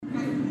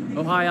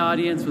Oh, hi,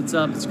 audience. What's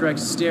up? It's Greg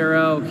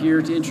Sestero here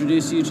to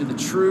introduce you to the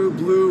True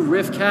Blue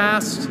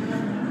Riffcast,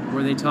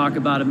 where they talk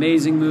about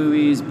amazing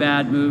movies,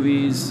 bad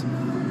movies,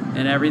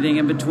 and everything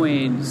in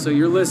between. So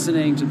you're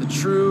listening to the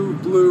True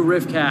Blue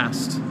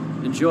Riffcast.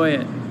 Enjoy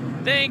it.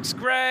 Thanks,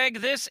 Greg.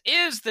 This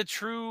is the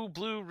True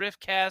Blue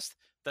Riffcast,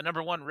 the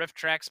 #1 Riff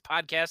Tracks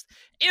podcast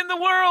in the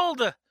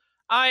world.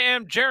 I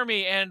am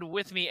Jeremy, and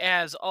with me,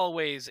 as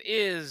always,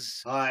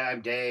 is... Hi, I'm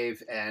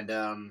Dave,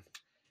 and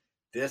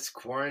this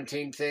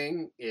quarantine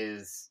thing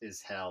is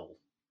hell.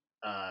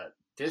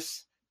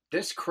 This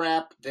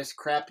crap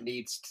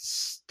needs to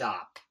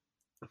stop.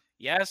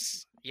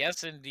 Yes,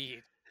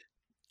 indeed.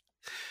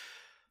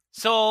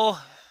 So,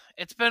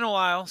 it's been a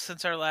while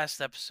since our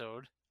last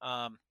episode.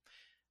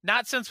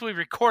 Not since we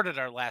recorded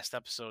our last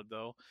episode,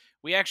 though.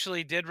 We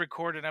actually did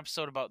record an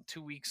episode about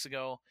 2 weeks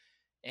ago,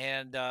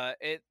 and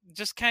it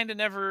just kind of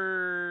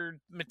never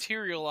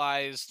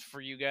materialized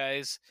for you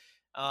guys.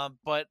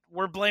 But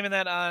we're blaming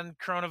that on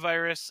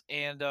coronavirus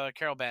and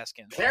Carol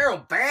Baskin. Carol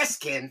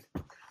Baskin?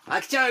 I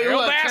tell you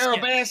what, Carol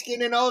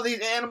Baskin and all these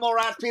animal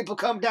rights people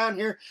come down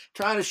here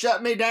trying to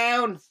shut me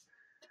down.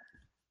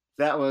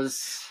 That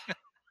was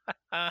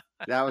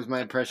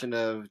my impression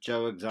of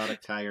Joe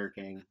Exotic Tiger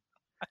King.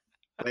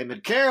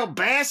 Blaming Carol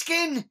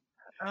Baskin?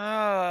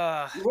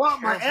 You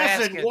want my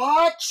effing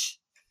watch?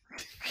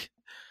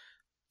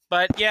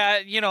 But yeah,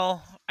 you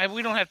know,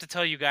 we don't have to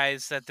tell you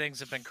guys that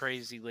things have been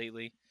crazy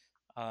lately.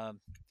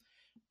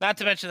 Not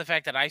to mention the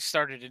fact that I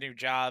started a new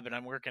job and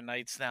I'm working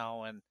nights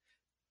now, and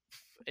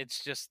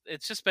it's just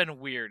been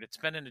weird. It's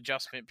been an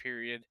adjustment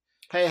period.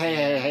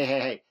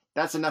 Hey.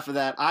 That's enough of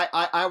that.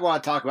 I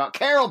want to talk about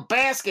Carol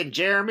Baskin,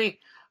 Jeremy.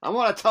 I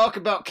want to talk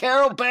about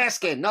Carol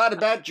Baskin, not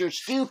about your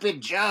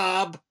stupid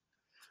job.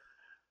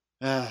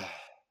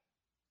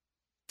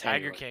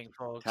 Tiger King,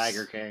 folks.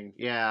 Tiger King,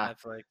 yeah.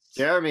 Netflix.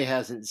 Jeremy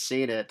hasn't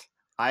seen it.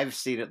 I've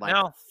seen it like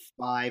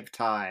 5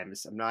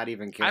 times. I'm not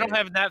even kidding. I don't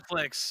have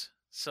Netflix,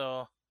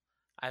 so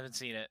I haven't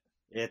seen it.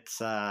 It's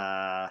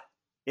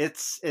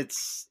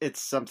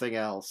something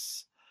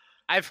else.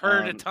 I've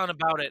heard a ton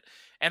about it,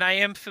 and I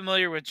am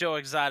familiar with Joe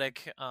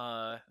Exotic.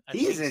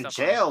 He's in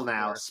jail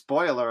now.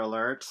 Spoiler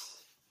alert.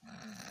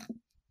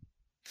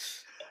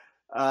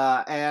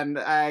 And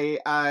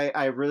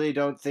I really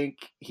don't think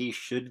he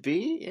should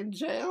be in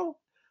jail.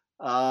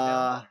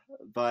 No.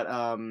 But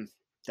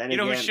then you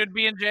know who should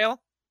be in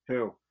jail?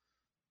 Who?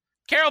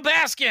 Carol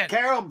Baskin.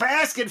 Carol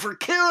Baskin for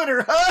killing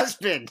her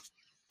husband.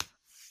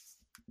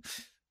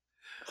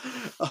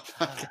 Oh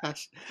my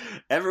gosh!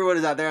 Everyone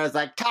is out there. Is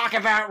like, talk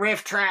about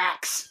riff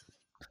tracks.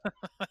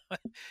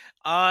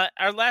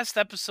 Our last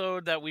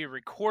episode that we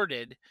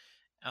recorded,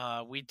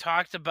 we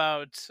talked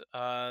about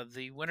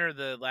the winner of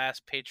the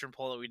last patron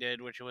poll that we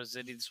did, which was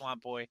Ziddy the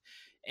Swamp Boy,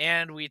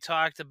 and we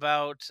talked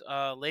about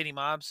Lady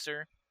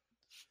Mobster.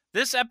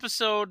 This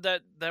episode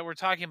that we're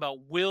talking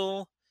about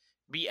will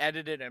be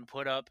edited and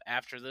put up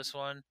after this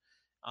one.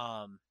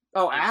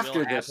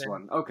 After this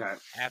one. Okay.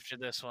 After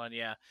this one,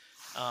 yeah.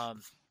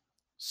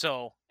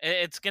 So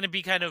it's going to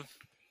be kind of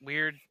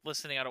weird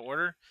listening out of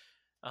order.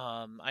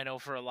 I know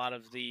for a lot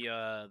of the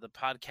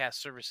podcast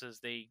services,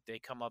 they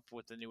come up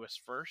with the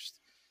newest first.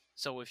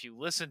 So if you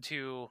listen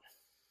to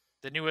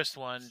the newest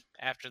one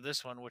after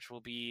this one, which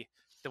will be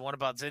the one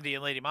about Zindi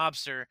and Lady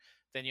Mobster,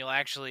 then you'll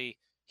actually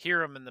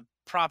hear them in the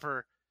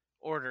proper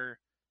order.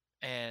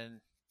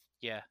 And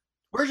yeah,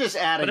 we're just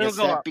adding a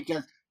step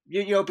because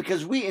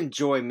because we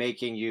enjoy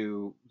making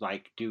you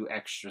like do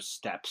extra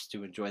steps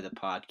to enjoy the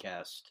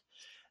podcast.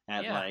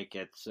 At like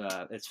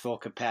it's full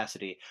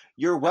capacity.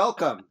 You're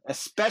welcome,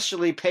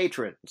 especially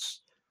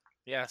patrons.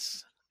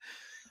 Yes.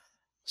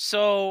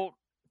 So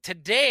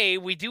today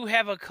we do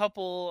have a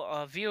couple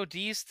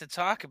VODs to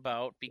talk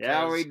about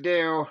because we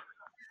do.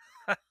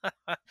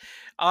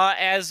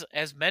 As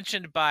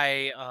mentioned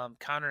by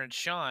Connor and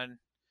Sean,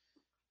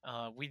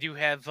 we do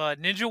have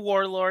Ninja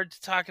Warlord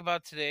to talk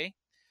about today.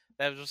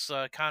 That was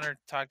Connor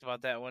talked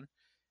about that one.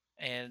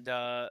 And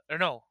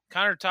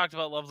Connor talked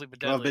about Lovely but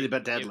Deadly. Lovely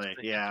but Deadly,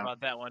 yeah.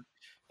 About that one.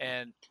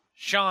 And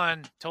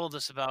Sean told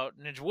us about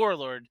Ninja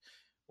Warlord,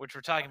 which we're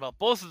talking about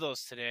both of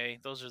those today.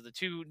 Those are the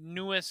two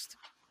newest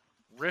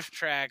Riff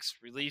Tracks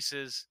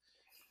releases.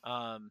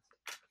 And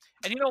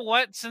you know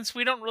what? Since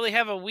we don't really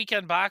have a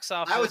weekend box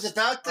office, I was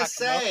about to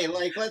say,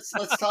 let's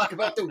talk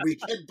about the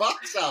weekend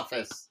box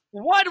office.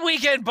 What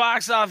weekend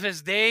box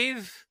office,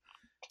 Dave?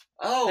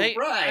 Oh,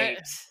 right.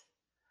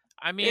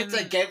 I mean, it's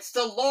against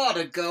the law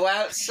to go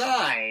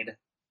outside.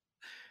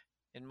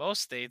 In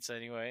most states,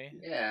 anyway.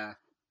 Yeah.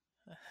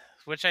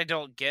 Which I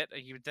don't get.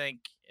 You'd think,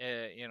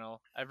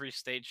 every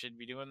state should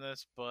be doing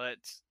this, but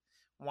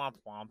womp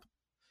womp.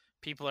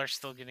 People are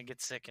still going to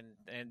get sick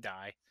and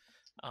die.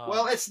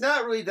 Well, it's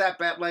not really that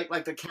bad.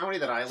 Like the county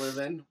that I live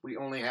in, we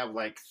only have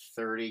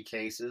 30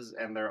 cases,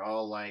 and they're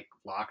all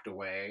locked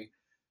away.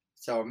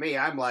 So me,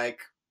 I'm like,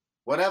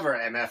 whatever,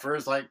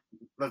 MFers,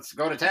 let's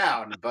go to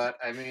town. But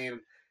I mean,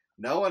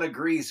 no one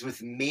agrees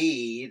with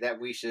me that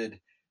we should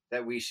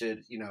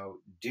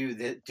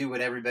do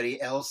what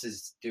everybody else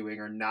is doing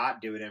or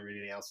not do what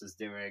everybody else is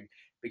doing.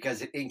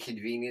 because it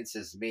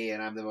inconveniences me,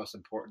 and I'm the most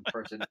important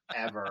person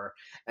ever.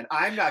 And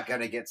I'm not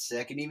going to get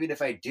sick. And even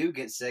if I do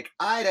get sick,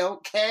 I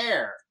don't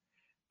care.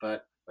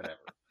 But whatever.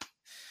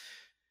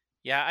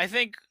 Yeah, I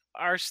think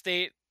our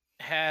state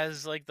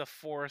has like the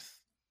 4th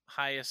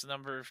highest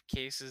number of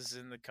cases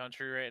in the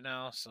country right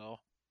now. So,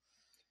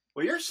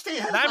 well, your state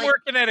has. And I'm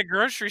working at a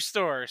grocery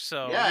store,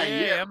 so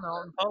yeah, I'm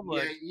out in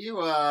public.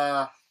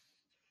 Yeah,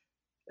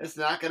 it's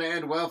not going to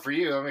end well for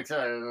you. I'm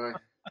excited.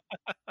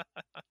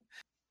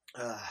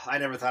 I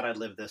never thought I'd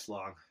live this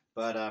long,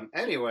 but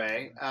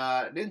anyway,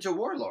 Ninja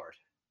Warlord.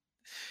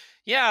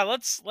 Yeah,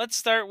 let's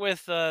start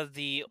with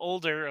the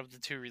older of the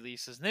two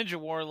releases, Ninja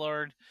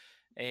Warlord,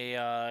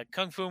 a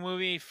kung fu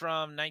movie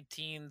from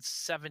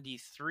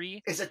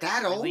 1973. Is it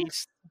that old?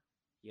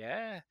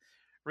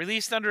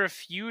 Released under a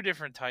few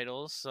different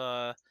titles.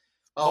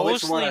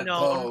 Which one of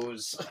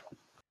those?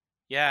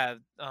 Yeah,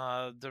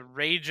 The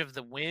Rage of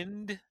the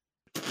Wind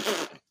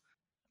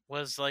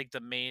was like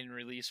the main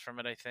release from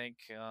it, I think.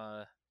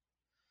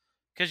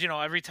 Because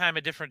every time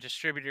a different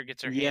distributor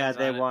gets their hands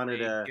on it, wanted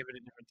they give it a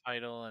different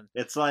title, and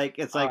it's like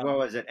what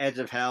was it, Edge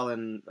of Hell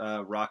and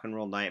Rock and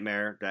Roll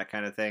Nightmare, that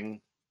kind of thing.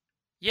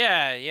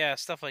 Yeah,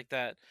 stuff like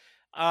that.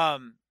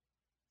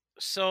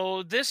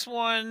 So this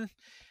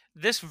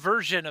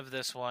version of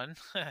this one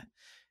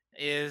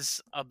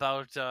is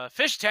about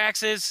fish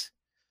taxes.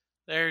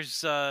 There's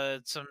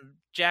some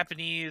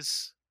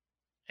Japanese,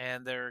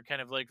 and they're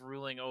kind of like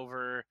ruling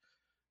over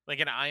like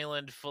an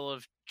island full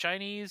of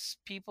Chinese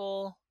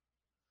people.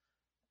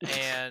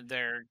 And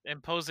they're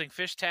imposing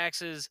fish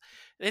taxes.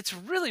 It's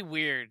really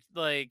weird.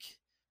 Like,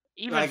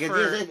 even like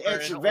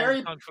it's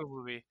very kung fu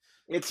movie.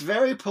 It's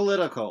very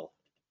political.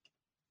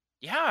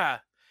 Yeah,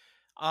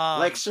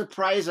 like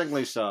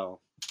surprisingly so.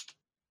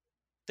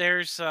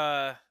 There's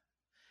a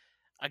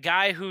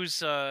guy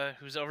who's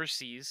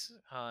overseas.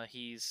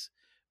 He's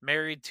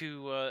married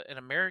to an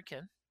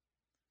American,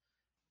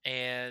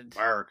 and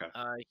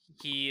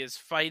he is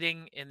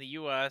fighting in the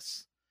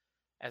U.S.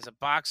 as a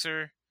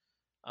boxer.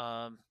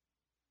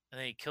 And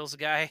then he kills a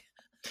guy.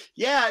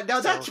 Yeah, no,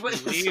 that's what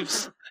he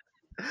leaves.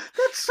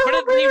 That's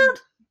so weird.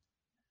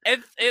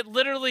 It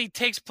literally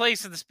takes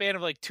place in the span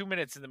of like 2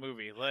 minutes in the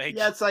movie. Like,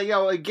 yeah, it's like,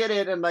 get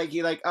it, and like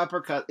he like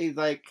uppercut. He's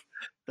like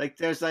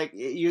there's like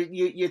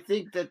you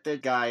think that the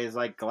guy is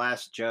like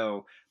Glass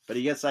Joe, but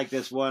he gets like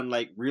this one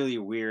like really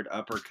weird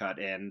uppercut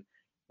in,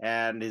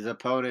 and his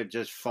opponent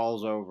just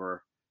falls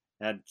over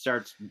and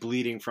starts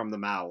bleeding from the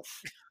mouth.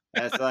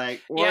 That's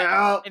like,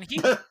 well, and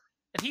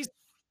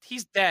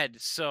he's dead.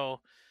 So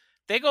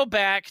they go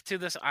back to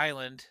this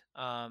island,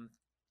 and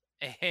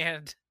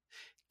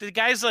the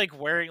guy's like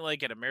wearing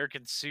like an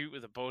American suit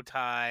with a bow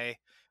tie.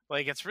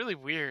 Like, it's really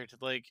weird,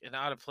 like, and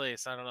out of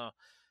place. I don't know.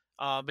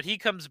 But he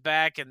comes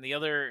back, and the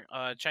other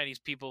Chinese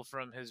people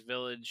from his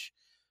village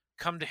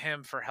come to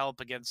him for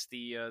help against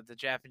the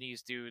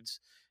Japanese dudes,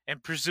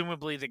 and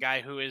presumably the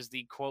guy who is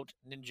the quote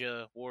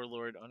ninja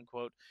warlord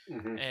unquote.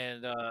 Mm-hmm.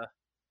 And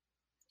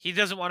he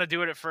doesn't want to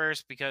do it at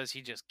first because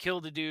he just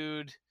killed a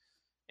dude.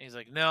 And he's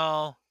like,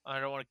 no, I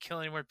don't want to kill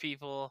any more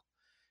people.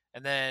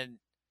 And then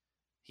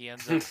he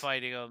ends up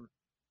fighting him,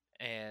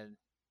 and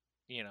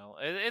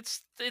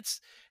it's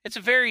a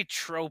very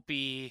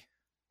tropey.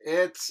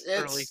 It's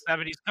early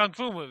 70s kung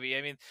fu movie.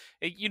 I mean,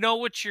 you know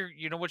what you're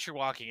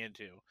walking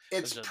into.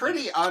 It's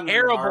pretty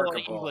terrible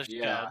English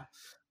yeah.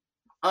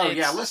 job.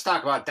 Yeah, let's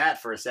talk about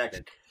that for a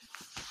second.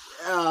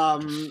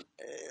 I've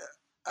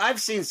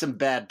seen some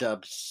bad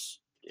dubs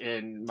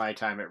in my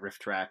time at Riff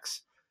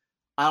Tracks.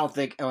 I don't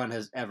think one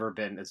has ever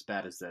been as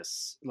bad as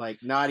this.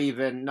 Like, not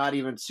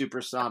even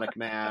Supersonic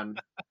Man.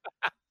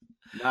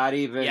 Not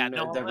even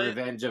The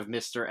Revenge of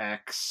Mr.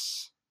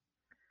 X.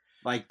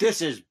 Like,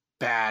 this is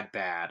bad.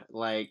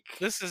 Like,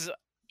 this is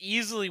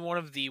easily one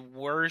of the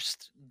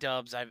worst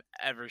dubs I've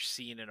ever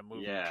seen in a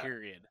movie,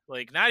 period.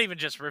 Like, not even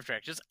just Riff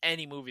Track, just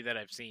any movie that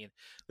I've seen.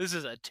 This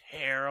is a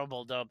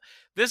terrible dub.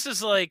 This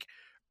is like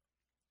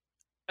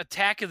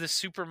Attack of the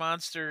Super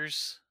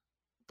Monsters,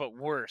 but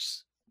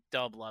worse.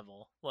 Dub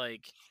level,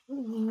 like,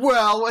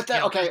 well, with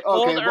that,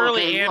 old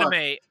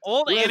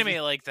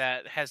anime like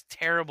that has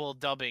terrible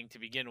dubbing to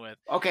begin with.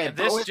 Okay, and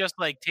this just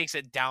like takes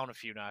it down a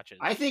few notches.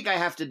 I think I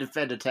have to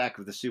defend Attack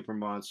of the Super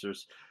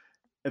Monsters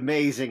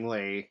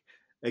amazingly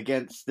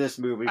against this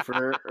movie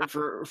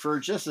for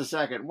just a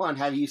second. One,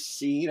 have you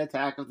seen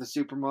Attack of the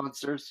Super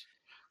Monsters?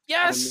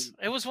 Yes,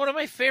 it was one of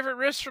my favorite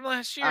riffs from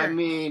last year. I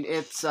mean,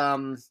 it's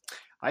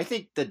I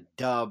think the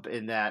dub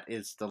in that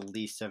is the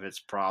least of its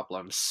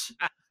problems.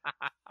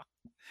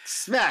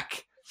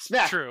 Smack.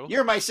 True.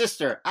 You're my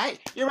sister.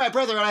 You're my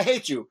brother, and I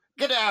hate you.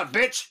 Get out,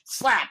 bitch.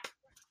 Slap.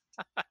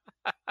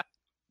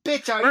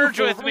 Bitch, are Merge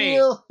you with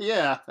real? Me.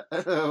 Yeah.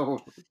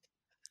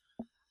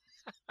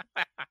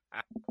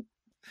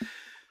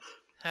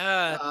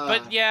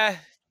 But yeah,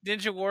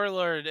 Ninja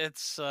Warlord.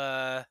 It's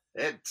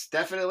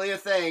definitely a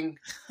thing.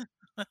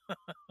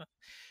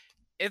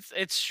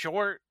 It's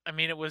short. I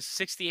mean, it was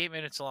 68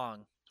 minutes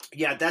long.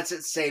 Yeah, that's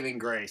its saving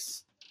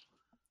grace.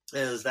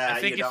 Is that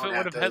I think if it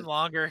would have been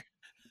longer,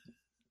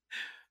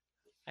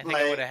 I think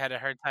I would have had a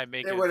hard time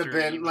making it. It would have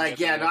through been even like, with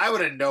yeah, the no, I riffs.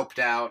 would have noped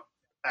out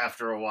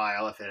after a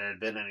while if it had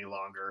been any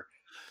longer.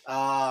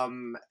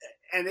 And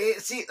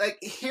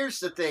here's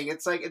the thing.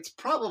 It's like, it's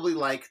probably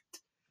like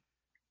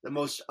the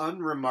most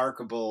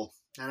unremarkable,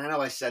 and I know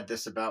I said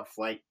this about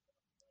Flight.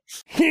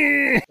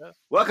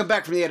 Welcome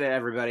back from the edit,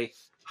 everybody.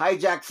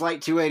 Hijack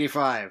Flight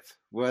 285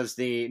 was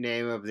the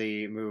name of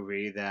the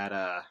movie that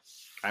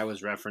I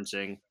was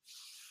referencing.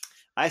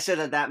 I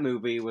said that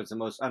movie was the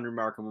most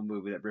unremarkable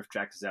movie that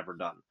RiffTrax has ever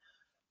done.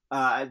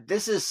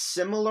 This is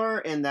similar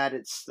in that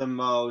it's the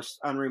most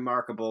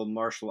unremarkable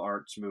martial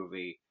arts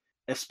movie,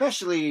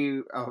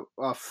 especially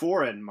a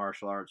foreign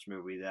martial arts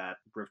movie that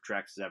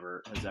RiffTrax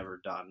has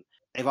ever done.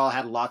 They've all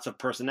had lots of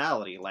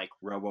personality, like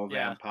Robo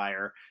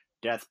Vampire,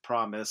 Death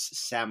Promise,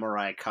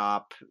 Samurai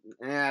Cop,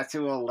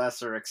 to a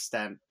lesser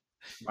extent,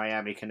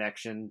 Miami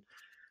Connection,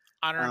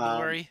 Honor and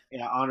Glory.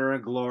 Yeah, Honor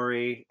and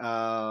Glory,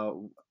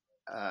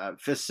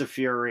 Fists of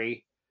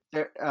Fury,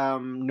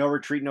 No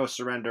Retreat, No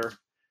Surrender.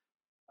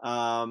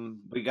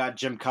 We got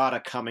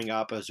Gymkata coming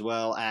up, as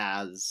well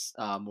as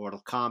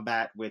Mortal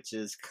Kombat, which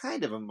is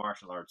kind of a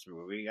martial arts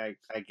movie. I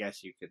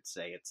guess you could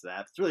say it's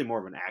that. It's really more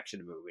of an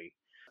action movie.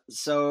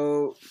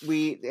 So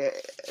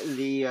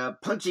the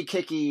punchy,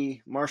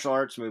 kicky martial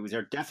arts movies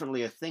are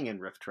definitely a thing in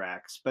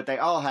RiffTrax, but they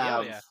all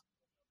have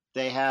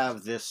they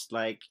have this,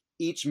 like,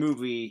 each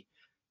movie,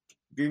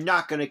 you're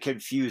not going to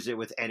confuse it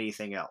with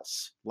anything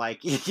else. Like,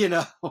 you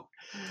know,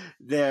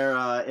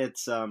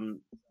 it's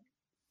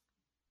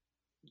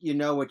you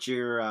know what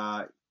you're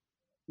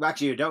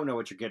actually, you don't know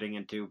what you're getting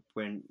into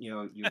when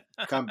you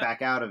come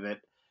back out of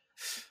it,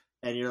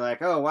 and you're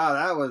like, oh wow,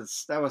 that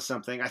was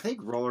something. I think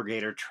Roller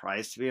Gator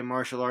tries to be a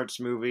martial arts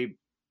movie,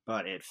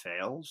 but it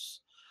fails.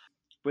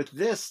 With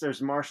this,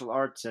 there's martial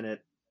arts in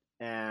it,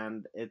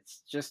 and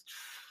it's just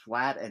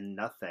flat and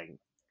nothing.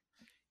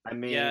 I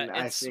mean,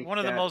 it's one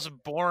of the most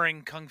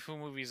boring kung fu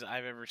movies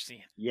I've ever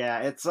seen.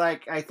 Yeah, it's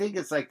like, I think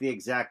it's like the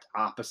exact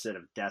opposite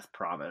of Death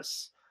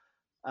Promise.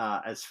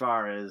 As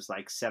far as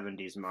like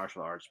 70s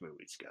martial arts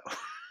movies go.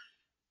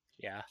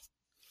 Yeah.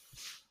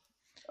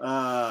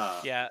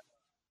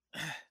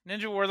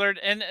 Ninja Warlord.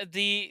 And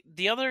the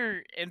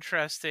other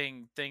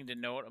interesting thing to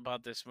note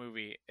about this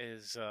movie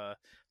is the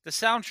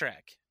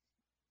soundtrack.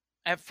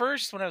 At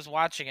first, when I was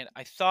watching it,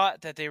 I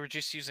thought that they were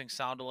just using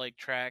sound-alike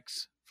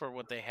tracks for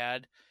what they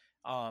had.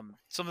 Some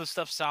of the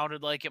stuff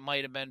sounded like it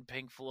might have been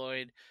Pink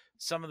Floyd.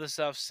 Some of the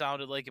stuff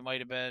sounded like it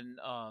might have been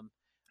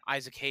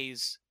Isaac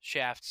Hayes'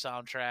 Shaft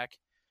soundtrack.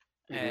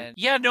 And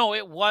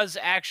it was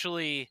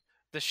actually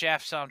the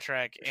Shaft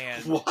soundtrack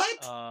and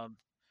what?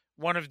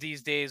 One of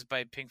These Days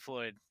by Pink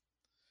Floyd.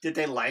 Did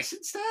they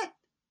license that?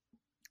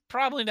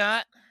 Probably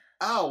not.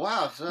 Oh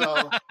wow,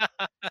 so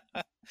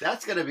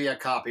that's gonna be a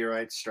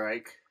copyright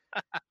strike.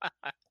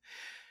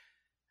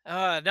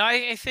 No,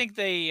 I think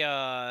they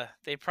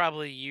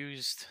probably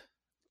used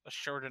a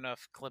short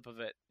enough clip of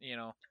it,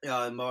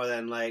 more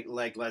than like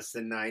less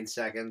than 9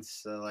 seconds,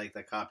 so like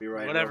the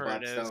copyright whatever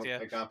robots it is,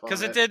 don't pick up on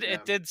because it.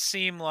 It did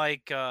seem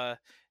like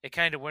it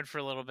kind of went for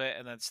a little bit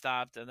and then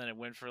stopped, and then it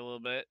went for a little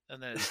bit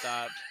and then it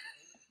stopped.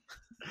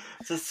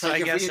 So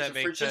I guess that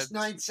makes sense. Just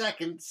 9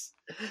 seconds,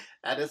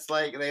 and it's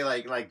like they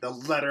like the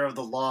letter of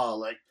the law.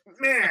 Like,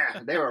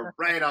 man, they were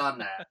right on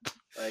that.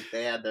 Like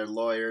they had their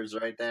lawyers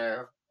right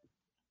there.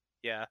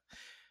 Yeah,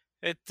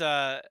 it.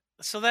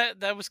 So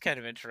that was kind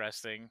of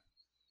interesting.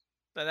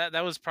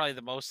 That was probably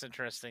the most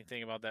interesting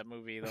thing about that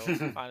movie,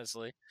 though.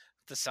 Honestly,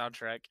 the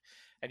soundtrack,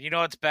 and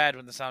it's bad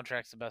when the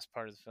soundtrack's the best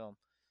part of the film.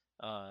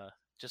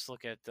 Just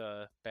look at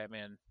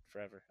Batman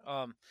Forever.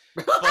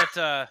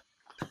 But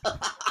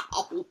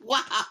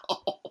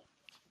wow,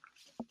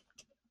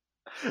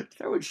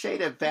 throwing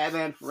shade at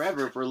Batman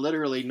Forever for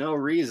literally no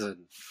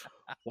reason.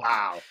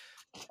 Wow.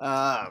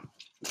 But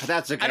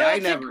that's okay. I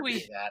never do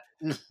that.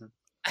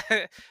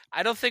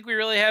 I don't think we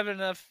really have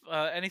enough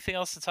anything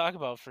else to talk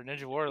about for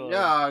Ninja Warlord.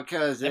 No,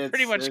 because it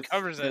pretty much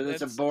covers it.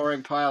 It's a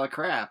boring pile of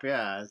crap.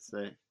 Yeah,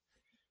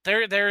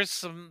 there's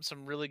some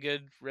really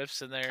good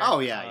riffs in there. Oh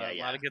yeah. A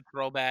lot of good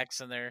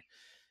throwbacks in there.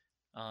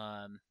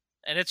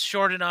 And it's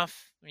short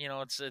enough.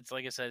 It's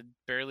like I said,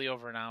 barely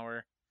over an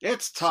hour.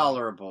 It's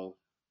tolerable.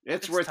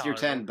 It's worth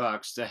tolerable. Your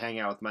 $10 to hang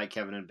out with Mike,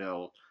 Kevin, and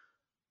Bill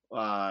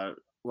while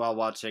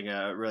watching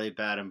a really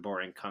bad and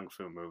boring kung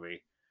fu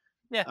movie.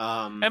 Yeah,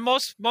 and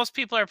most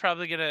people are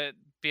probably gonna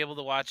be able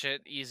to watch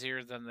it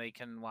easier than they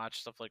can watch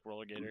stuff like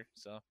Roller Gator.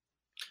 So,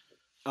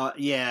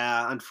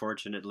 yeah,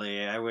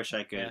 unfortunately, I wish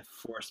I could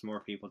force more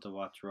people to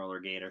watch Roller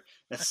Gator,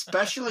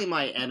 especially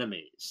my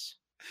enemies.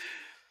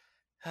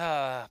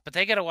 But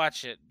they gotta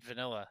watch it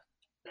vanilla,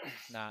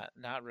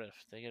 not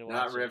Riff. They gotta watch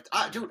not Rift.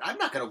 Dude, I'm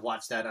not gonna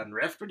watch that on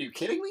Rift. Are you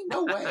kidding me?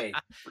 No way.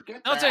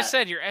 Forget that. That's what I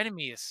said. Your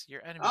enemies.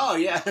 Oh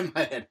yeah,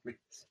 my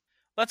enemies.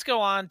 Let's go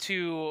on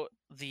to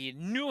the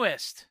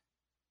newest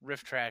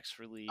RiffTrax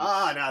release.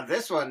 Now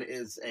this one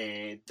is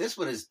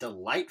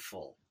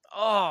delightful.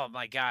 Oh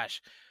my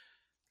gosh.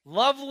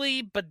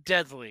 Lovely but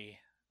Deadly.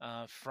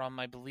 From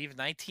I believe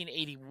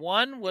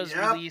 1981 was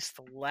released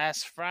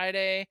last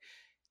Friday.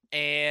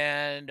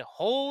 And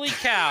holy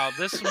cow,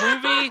 this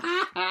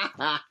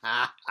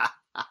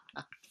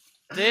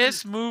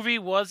movie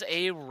was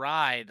a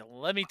ride.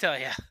 Let me tell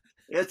you.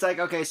 It's like,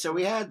 okay, so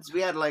we had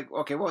like,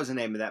 okay, what was the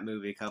name of that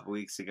movie a couple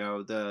weeks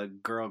ago? The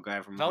girl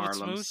guy from Velvet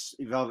Harlem,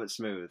 Smooth? Velvet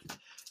Smooth.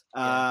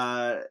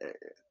 Yeah.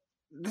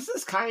 This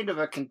is kind of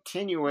a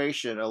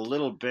continuation, a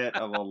little bit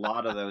of a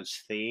lot of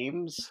those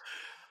themes,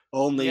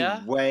 only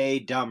way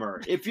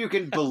dumber, if you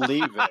can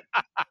believe it.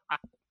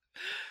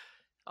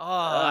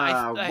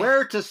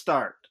 Where to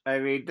start? I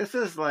mean, this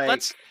is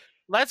like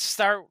let's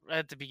start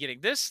at the beginning.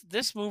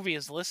 This movie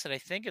is listed, I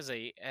think, as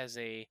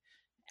a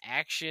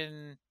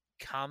action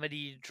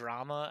comedy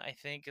drama, I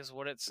think is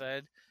what it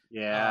said.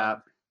 Yeah.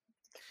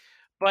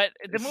 But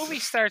the movie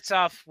starts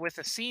off with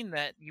a scene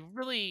that you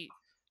really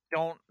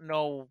don't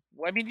know.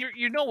 I mean,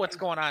 you know what's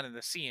going on in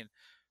the scene,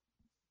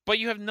 but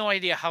you have no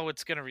idea how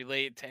it's going to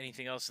relate to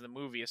anything else in the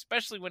movie,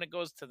 especially when it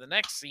goes to the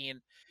next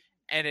scene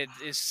and it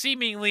is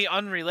seemingly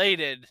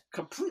unrelated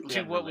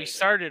to what we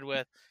started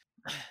with.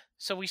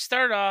 So we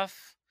start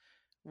off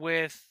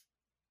with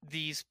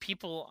these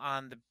people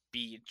on the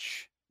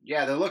beach.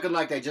 Yeah, they're looking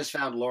like they just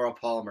found Laura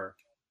Palmer.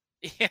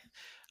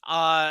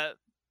 Yeah.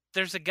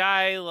 There's a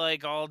guy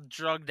like all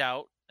drugged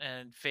out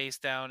and face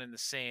down in the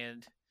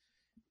sand,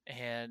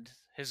 and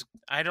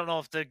I don't know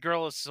if the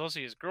girl is supposed to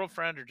be his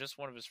girlfriend or just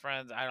one of his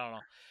friends. I don't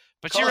know.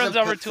 But she runs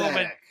over to him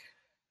and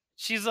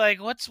she's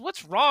like,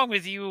 "What's wrong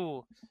with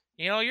you?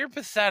 You know, you're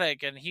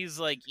pathetic." And he's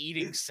like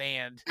eating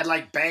sand and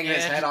like banging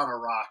his head on a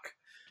rock.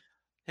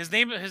 His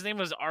name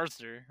was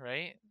Arthur,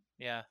 right?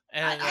 Yeah.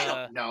 And I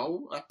don't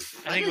know. I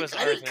think it was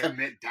Arthur. I didn't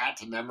commit that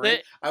to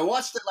memory. I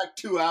watched it like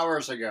 2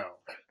 hours ago.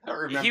 I don't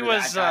remember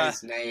that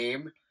guy's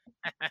name.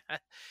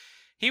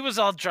 He was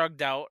all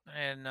drugged out,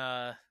 and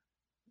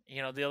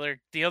you know,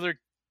 the other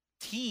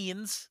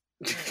teens.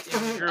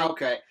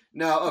 Okay.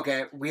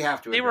 We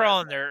have to. They were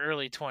all in their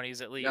early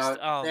 20s at least.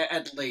 No,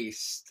 at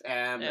least,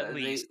 and at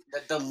least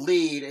the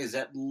lead is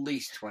at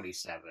least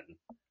 27.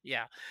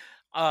 Yeah,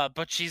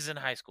 but she's in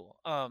high school.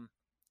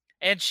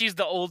 And she's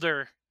the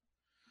older.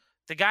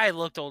 The guy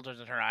looked older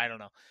than her. I don't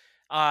know.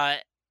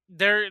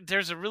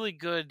 There's a really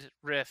good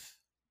riff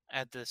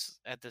at this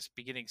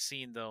beginning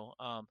scene though.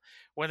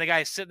 When the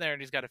guy's sitting there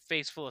and he's got a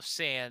face full of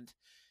sand,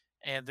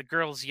 and the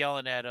girl's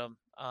yelling at him.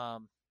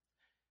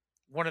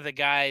 One of the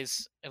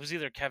guys, it was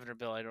either Kevin or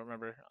Bill, I don't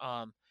remember.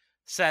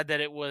 Said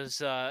that it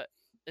was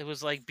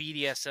like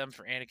BDSM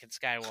for Anakin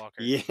Skywalker.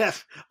 Yeah.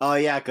 Oh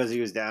yeah, because he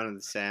was down in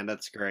the sand.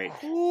 That's great.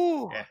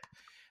 Ooh. Yeah.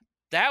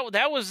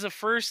 That was the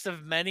first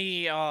of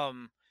many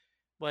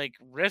like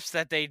riffs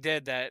that they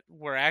did that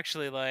were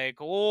actually like,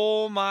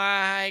 oh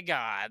my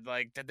god,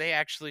 like did they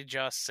actually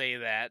just say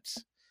that?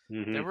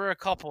 Mm-hmm. There were a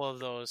couple of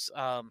those.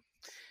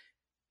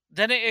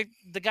 Then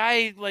the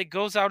guy like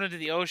goes out into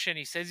the ocean.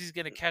 He says he's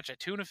gonna catch a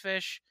tuna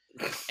fish,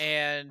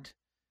 and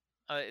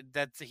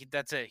that's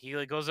it. He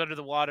like goes under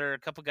the water. A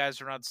couple guys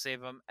are around to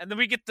save him, and then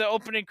we get the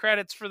opening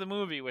credits for the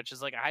movie, which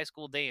is like a high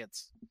school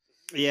dance.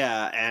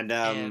 Yeah, and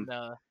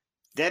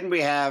then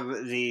we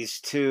have these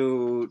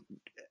two.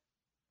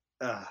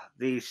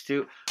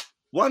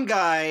 One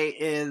guy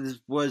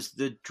was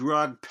the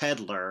drug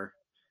peddler,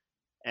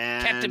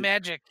 and Captain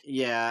Magic.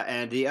 Yeah,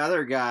 and the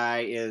other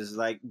guy is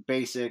like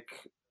basic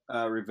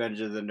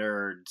Revenge of the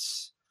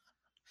Nerds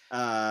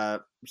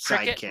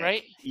Cricket, sidekick.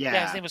 Right?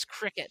 Yeah, his name was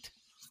Cricket.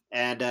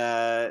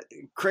 And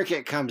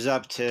Cricket comes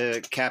up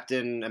to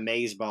Captain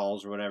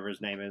Amazeballs or whatever his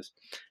name is,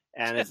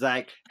 and it's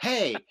like,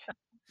 "Hey,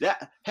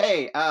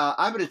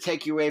 I'm going to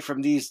take you away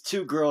from these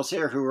two girls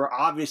here who are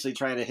obviously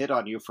trying to hit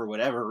on you for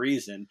whatever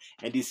reason.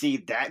 And you see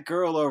that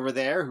girl over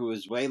there who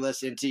is way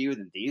less into you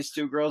than these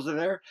two girls are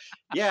there?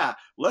 Yeah,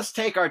 let's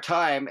take our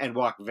time and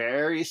walk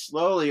very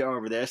slowly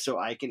over there so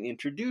I can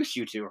introduce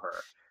you to her."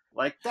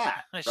 Like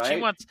that,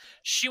 right?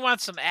 She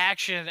wants some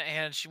action,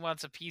 and she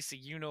wants a piece of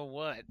you know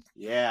what.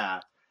 Yeah.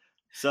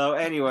 So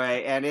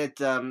anyway, and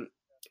it's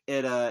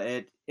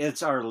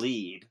our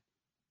lead.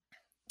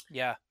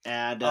 Yeah.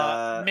 And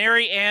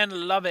Mary Ann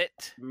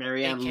Lovett.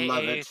 Mary Ann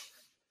Lovett.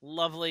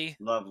 Lovely.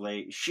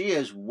 She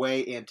is way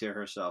into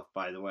herself,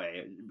 by the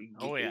way.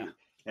 Oh, yeah.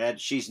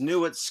 And she's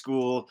new at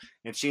school,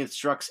 and she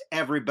instructs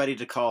everybody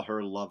to call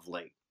her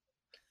Lovely.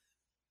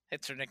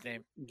 It's her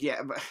nickname.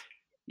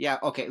 Yeah,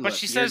 okay. But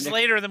she says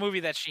later in the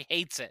movie that she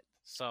hates it.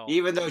 So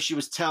even though she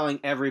was telling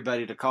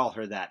everybody to call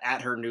her that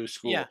at her new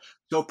school. Yeah.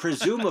 So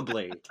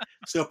presumably,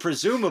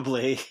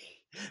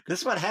 this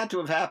is what had to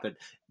have happened.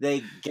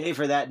 They gave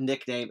her that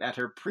nickname at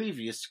her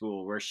previous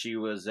school where she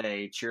was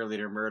a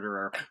cheerleader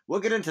murderer.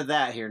 We'll get into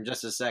that here in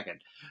just a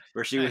second.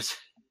 Where she was,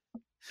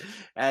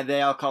 and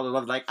they all called her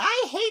Love, like,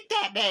 "I hate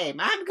that name.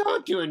 I'm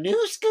going to a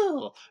new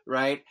school,"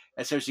 right?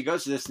 And so she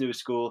goes to this new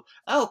school.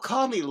 "Oh,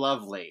 call me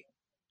Lovely."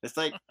 It's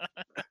like,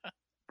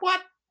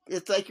 what?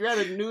 It's like you're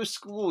at a new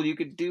school. You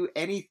could do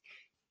any,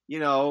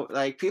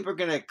 like people are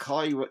gonna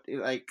call you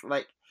like.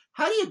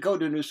 How do you go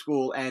to a new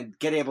school and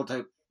be able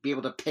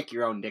to pick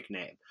your own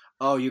nickname?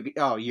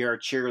 You're a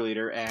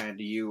cheerleader and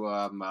you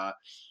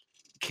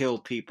kill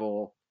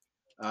people.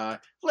 Well,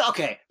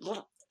 okay,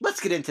 let's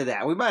get into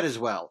that. We might as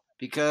well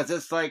because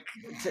it's like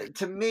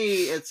to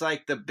me, it's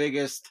like the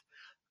biggest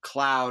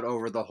cloud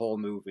over the whole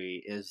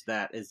movie is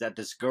that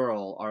this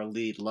girl, our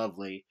lead,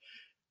 Lovely,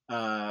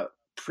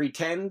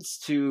 pretends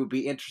to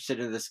be interested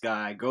in this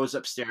guy, goes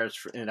upstairs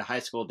in a high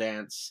school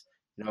dance,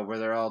 where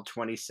they're all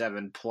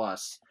 27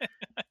 plus,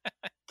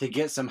 to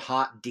get some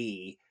hot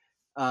D.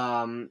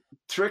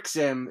 Tricks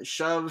him,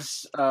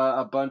 shoves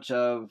a bunch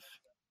of,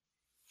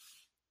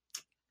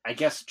 I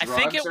guess,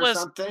 drugs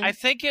something. I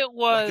think it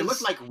was. It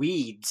looked like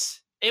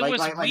weeds. It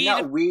was weed.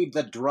 Not weed,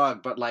 the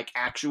drug, but like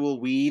actual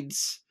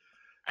weeds.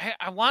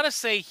 I want to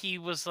say he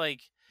was like,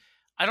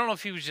 I don't know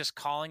if he was just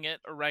calling it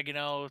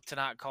oregano to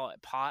not call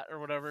it pot or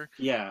whatever.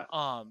 Yeah.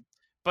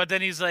 But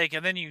then he's like,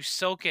 and then you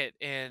soak it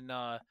in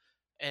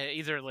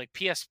either like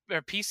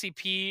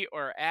PCP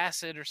or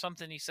acid or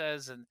something. He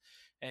says, and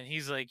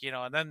he's like,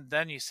 and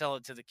then you sell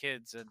it to the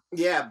kids, and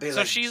yeah.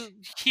 So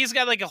he's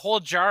got like a whole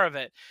jar of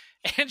it,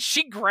 and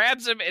she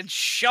grabs him and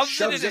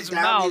shoves it in his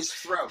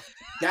mouth,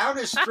 down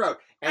his throat,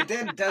 and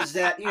then does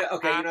that.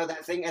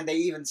 That thing, and they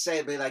even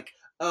say, "Be like."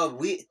 Oh,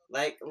 we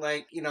like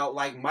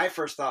my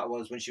first thought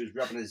was when she was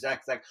rubbing his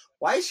neck, like,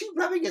 why is she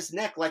rubbing his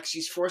neck like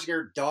she's forcing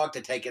her dog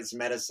to take its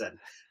medicine?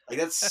 Like,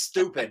 that's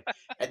stupid.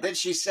 And then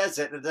she says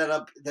it, and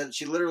then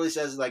she literally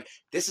says, like,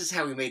 this is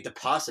how we made the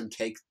possums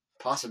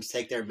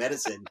take their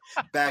medicine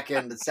back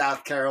in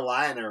South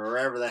Carolina or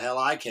wherever the hell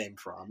I came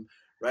from,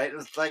 right?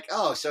 It's like,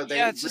 oh, so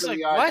they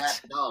really are that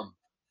dumb,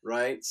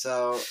 right?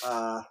 So,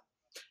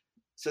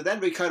 so then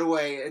we cut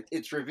away.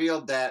 It's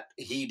revealed that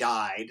he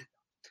died.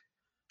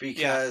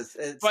 Because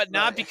but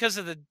not because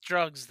of the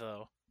drugs,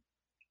 though.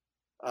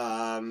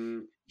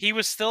 He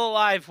was still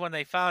alive when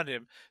they found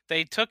him.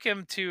 They took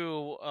him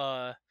to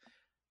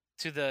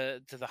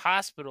the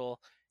hospital,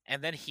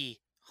 and then he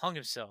hung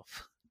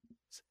himself.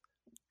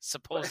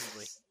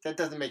 Supposedly, that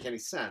doesn't make any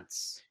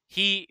sense.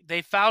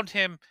 They found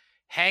him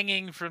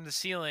hanging from the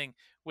ceiling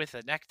with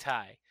a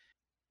necktie.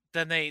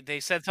 Then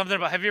they said something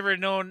about, have you ever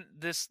known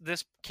this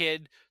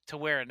kid to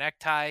wear a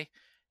necktie?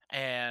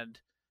 And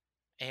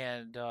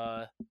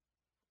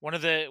one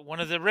of the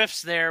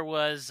riffs there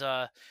was,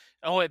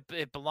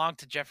 it belonged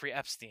to Jeffrey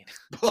Epstein.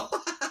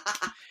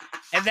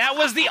 And that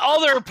was the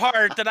other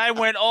part that I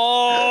went,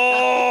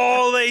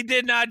 oh, they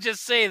did not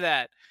just say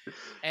that.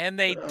 And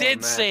they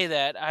did say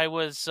that. I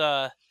was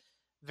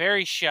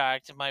very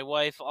shocked. My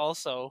wife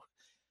also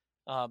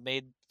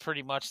made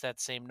pretty much that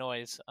same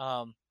noise.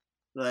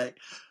 Okay,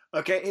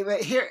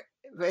 but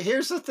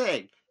here's the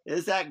thing: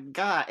 is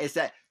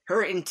that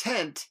her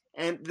intent,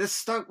 and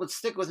this would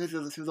stick with me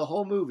through the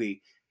whole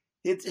movie.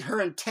 Her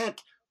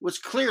intent was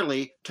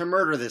clearly to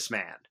murder this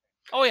man.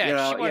 Oh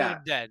yeah, she wanted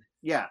him dead.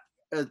 Yeah,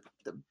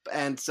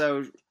 and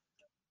so,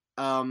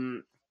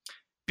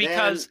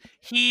 because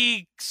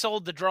he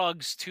sold the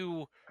drugs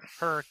to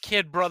her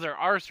kid brother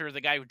Arthur,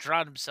 the guy who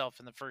drowned himself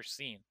in the first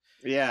scene.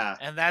 Yeah,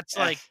 and that's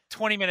like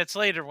 20 minutes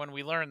later when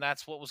we learned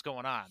that's what was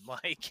going on.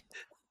 Like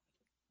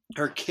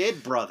her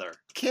kid brother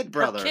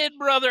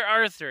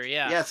Arthur.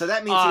 Yeah. So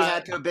that means he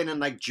had to have been in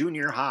like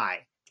junior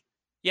high.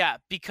 Yeah,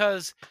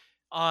 because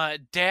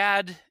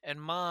Dad and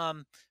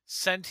Mom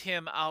sent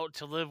him out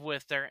to live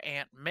with their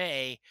Aunt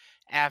May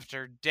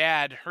after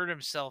Dad hurt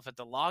himself at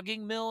the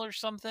logging mill or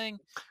something.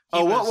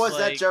 What was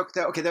that joke?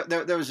 Okay,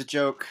 there was a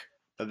joke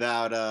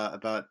about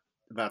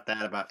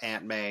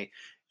Aunt May.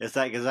 It's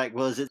like,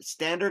 well, is it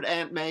standard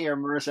Aunt May or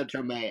Marissa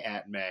Tomei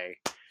Aunt May?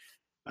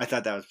 I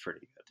thought that was pretty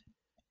good.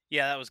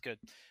 Yeah, that was good.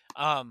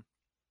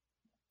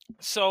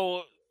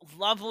 So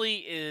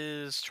Lovely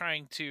is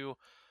trying to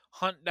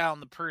hunt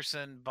down the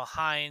person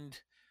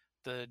behind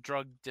the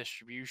drug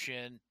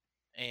distribution,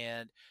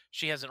 and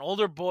she has an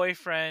older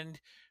boyfriend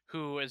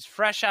who is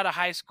fresh out of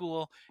high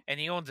school, and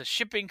he owns a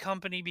shipping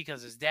company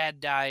because his dad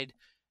died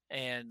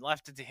and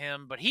left it to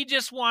him, but he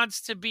just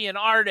wants to be an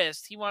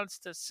artist. He wants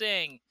to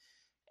sing.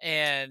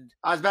 And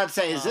I was about to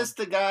say, is this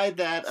the guy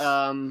that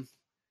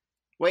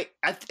wait,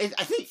 I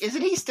think,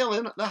 isn't he still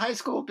in the high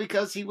school,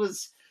 because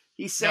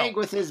he sang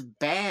with his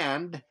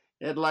band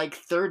in like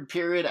third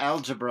period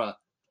algebra?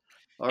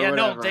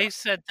 No, they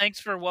said, thanks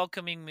for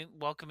welcoming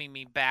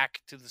me back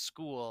to the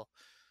school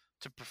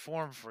to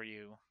perform for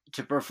you.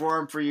 To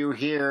perform for you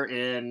here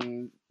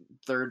in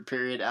third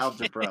period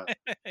algebra.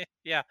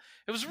 Yeah.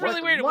 It was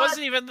really weird. It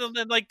wasn't even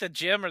in like the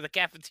gym or the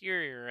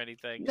cafeteria or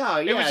anything. No,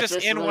 yeah. It was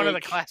just in one of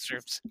the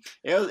classrooms.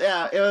 It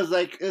was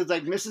like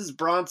Mrs.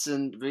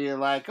 Bronson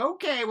being like,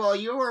 okay, well,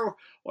 you were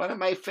one of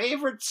my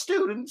favorite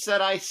students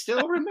that I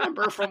still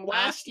remember from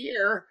last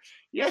year.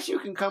 Yes, you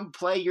can come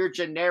play your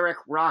generic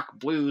rock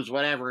blues,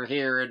 whatever,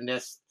 here and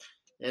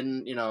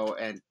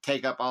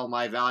take up all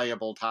my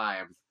valuable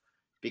time,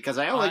 because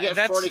I only get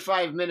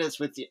 45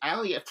 minutes with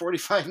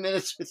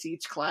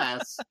each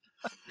class.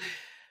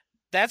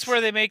 That's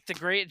where they make the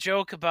great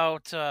joke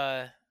about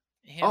him.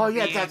 Oh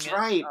yeah, that's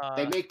right.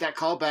 They make that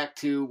callback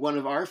to one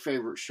of our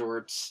favorite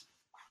shorts,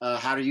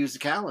 How to Use the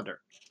Calendar.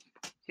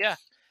 Yeah.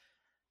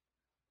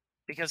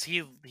 Because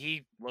he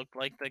looked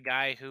like the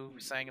guy who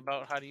sang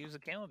about how to use a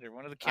calendar,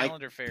 one of the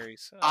calendar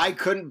fairies. I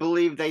couldn't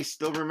believe they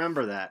still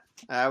remember that.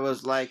 I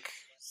was like,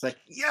 it's like,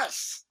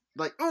 yes,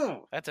 Like,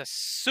 oh, that's a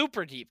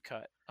super deep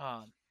cut.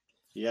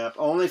 Yep.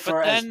 Only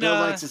for, then, as Bill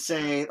likes to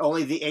say,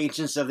 only the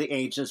ancients of the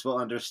ancients will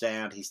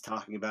understand. He's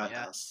talking about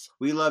us.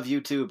 We love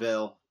you too,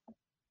 Bill.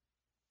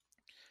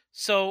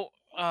 So,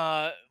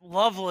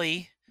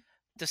 Lovely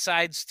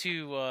decides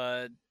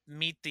to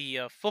meet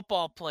the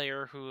football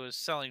player who is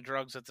selling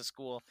drugs at the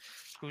school,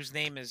 whose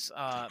name is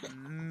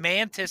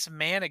Mantis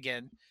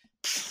Manigan,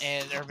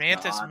 or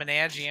Mantis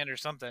Managian or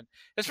something.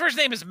 His first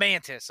name is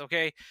Mantis.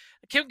 Okay,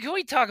 can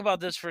we talk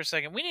about this for a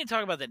second? We need to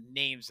talk about the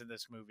names in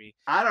this movie.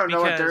 I don't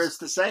know what there is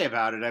to say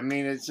about it. I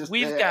mean, it's just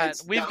we've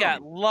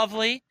got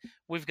Lovely,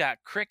 we've got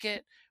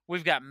Cricket,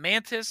 we've got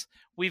Mantis,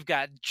 we've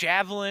got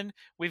Javelin,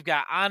 we've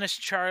got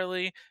Honest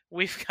Charlie,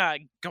 we've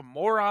got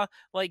Gamora.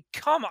 Like,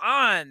 come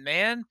on,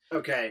 man.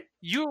 Okay.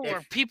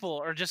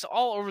 People are just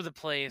all over the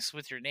place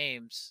with your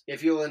names.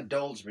 If you'll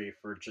indulge me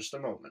for just a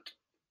moment.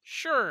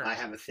 Sure. I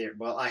have a theory.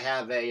 Well, I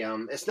have a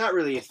it's not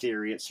really a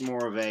theory, it's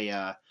more of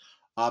a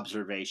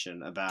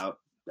observation about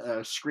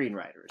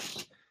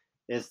screenwriters.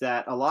 Is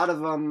that a lot of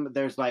them,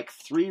 there's like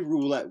 3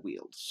 roulette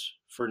wheels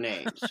for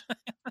names.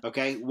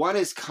 Okay? One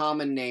is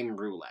common name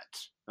roulette,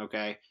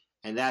 okay?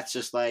 And that's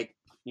just like,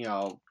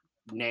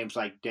 names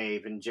like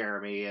Dave and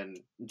Jeremy and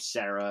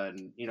Sarah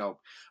and,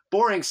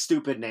 boring,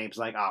 stupid names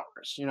like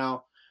ours,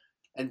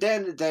 And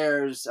then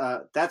there's,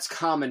 that's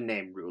common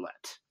name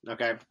roulette,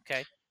 okay?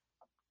 Okay.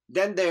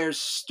 Then there's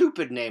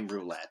stupid name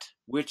roulette,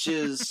 which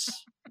is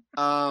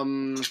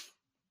the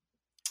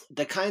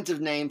kinds of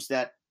names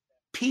that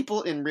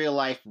people in real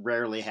life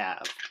rarely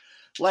have.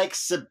 Like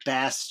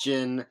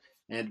Sebastian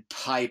and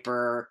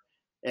Piper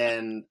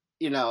and,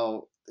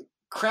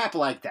 crap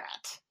like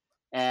that.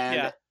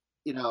 And,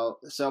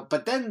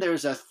 but then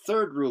there's a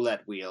third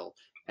roulette wheel,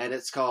 and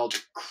it's called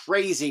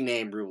crazy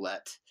name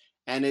roulette.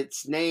 And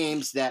it's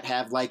names that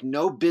have like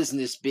no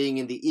business being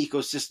in the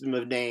ecosystem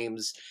of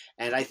names.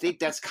 And I think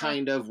that's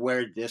kind of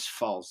where this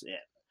falls in.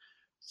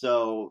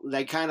 So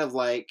they kind of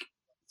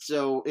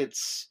so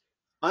it's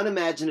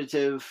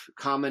unimaginative,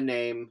 common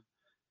name,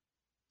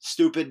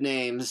 stupid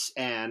names,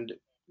 and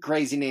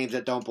crazy names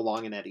that don't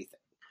belong in anything.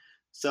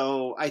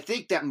 So I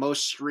think that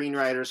most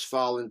screenwriters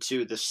fall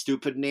into the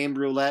stupid name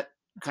roulette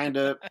kind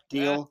of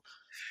deal.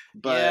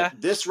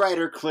 But this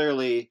writer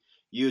clearly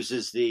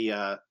uses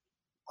the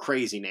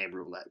crazy name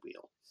roulette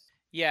wheel.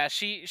 Yeah,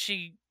 she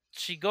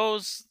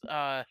goes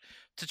to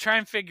try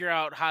and figure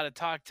out how to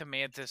talk to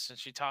Mantis, and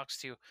she talks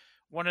to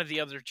one of the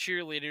other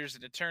cheerleaders,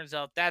 and it turns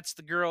out that's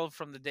the girl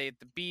from the day at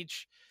the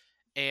beach.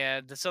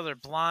 And this other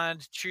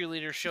blonde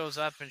cheerleader shows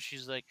up, and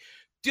she's like,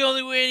 the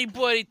only way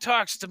anybody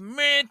talks to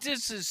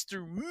Mantis is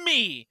through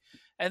me.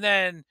 And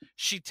then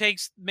she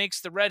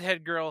makes the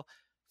redhead girl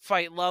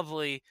fight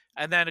Lovely,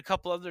 and then a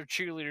couple other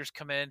cheerleaders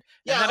come in,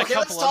 and then a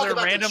couple other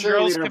random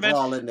girls come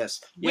in.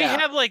 We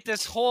have like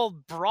this whole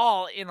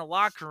brawl in a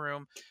locker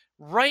room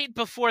right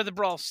before the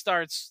brawl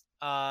starts.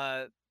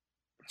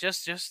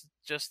 Just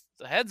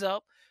a heads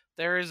up,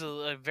 there is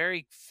a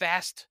very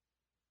fast,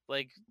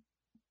 like,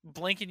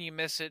 blink and you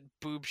miss it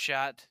boob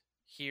shot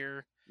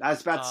here. I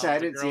was about to say, I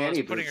didn't see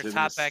any putting her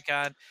top back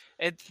on.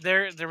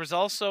 There was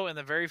also in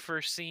the very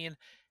first scene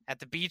at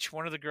the beach,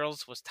 one of the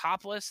girls was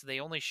topless. They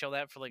only show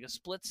that for like a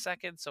split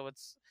second, so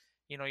it's,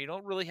 you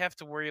don't really have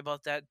to worry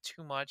about that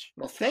too much.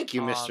 Well, thank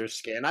you, Mr.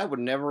 Skin. I would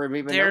never have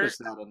even noticed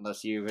that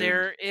unless you.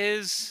 There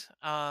is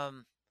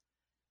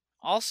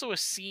also a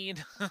scene,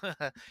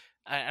 I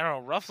don't know,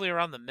 roughly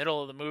around the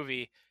middle of the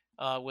movie,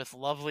 with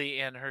Lovely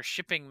and her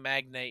shipping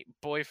magnate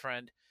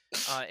boyfriend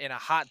in a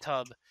hot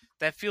tub.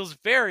 That feels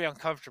very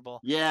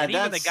uncomfortable. Yeah, and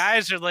even the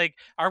guys are like,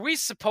 are we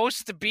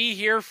supposed to be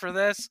here for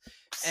this?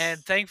 And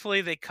thankfully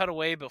they cut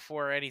away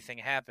before anything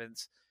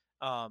happens.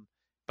 But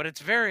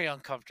it's very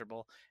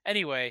uncomfortable.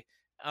 Anyway,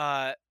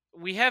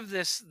 we have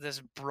this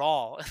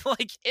brawl.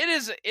 Like,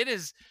 it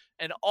is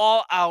an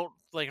all out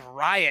like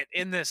riot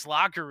in this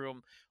locker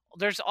room.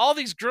 There's all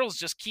these girls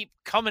just keep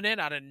coming in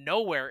out of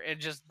nowhere and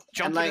just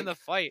jumping in the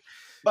fight.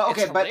 But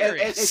okay, but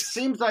it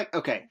seems like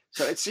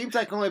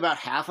only about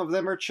half of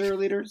them are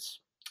cheerleaders.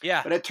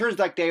 Yeah, but it turns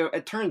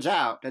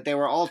out that they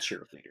were all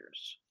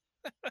cheerleaders.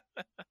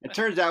 It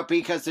turns out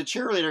because the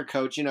cheerleader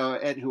coach,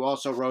 Ed, who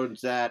also runs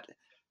that,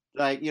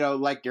 like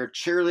their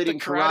cheerleading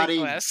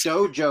karate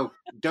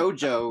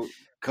dojo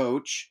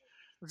coach,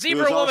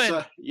 Zebra Woman.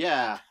 Also,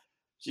 yeah,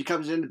 she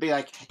comes in to be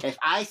like, if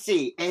I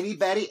see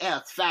anybody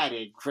else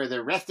fighting for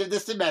the rest of the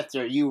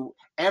semester,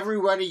 every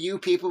one of you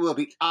people will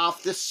be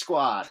off the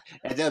squad,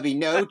 and there'll be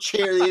no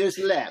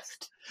cheerleaders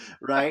left.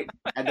 Right?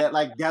 And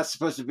that's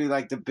supposed to be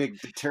like the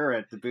big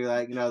deterrent, to be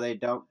like, they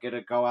don't get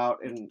to go out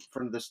in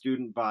front of the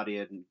student body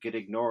and get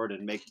ignored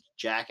and make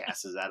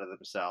jackasses out of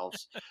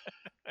themselves.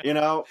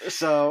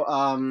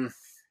 So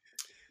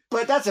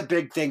but that's a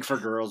big thing for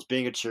girls,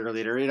 being a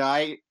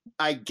cheerleader.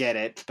 I get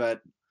it,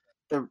 but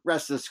the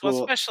rest of the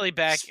school, especially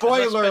back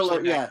spoiler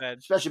alert,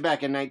 especially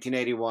back in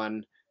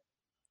 1981,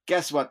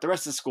 guess what? The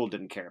rest of the school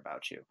didn't care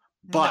about you.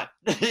 But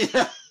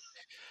no.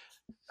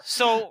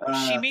 So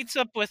she meets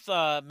up with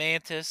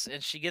Mantis,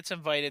 and she gets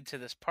invited to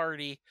this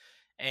party,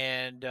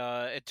 And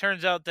it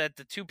turns out that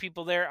the two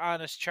people there,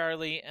 Honest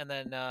Charlie and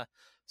then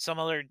some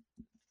other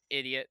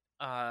idiot,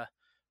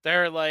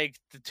 they're like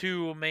the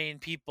two main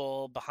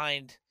people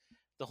behind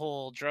the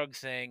whole drug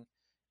thing.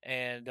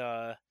 And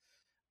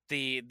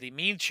the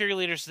mean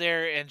cheerleader's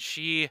there, and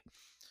she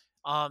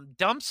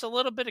dumps a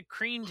little bit of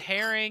creamed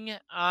herring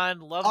on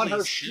Lovely's on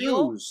her heel,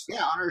 shoes.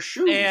 Yeah, on her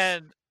shoes.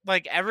 and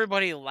like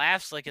everybody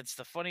laughs like it's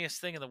the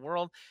funniest thing in the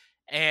world.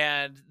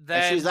 And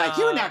then and she's like,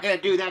 "You're not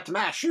gonna do that to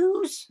my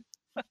shoes."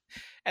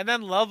 And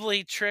then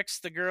Lovely tricks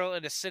the girl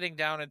into sitting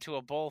down into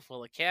a bowl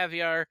full of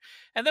caviar,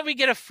 and then we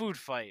get a food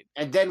fight.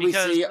 And then we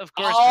see of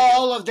course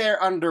all of their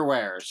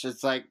underwears.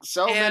 It's like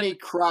so many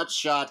crotch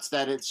shots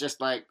that it's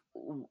just like,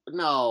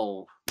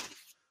 no.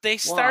 They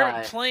start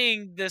Why?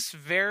 playing this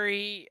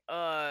very,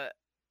 I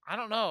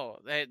don't know,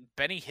 that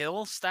Benny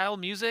Hill style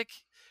music.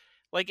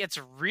 Like,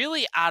 it's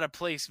really out of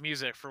place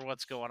music for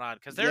what's going on.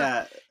 Because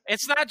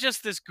it's not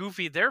just this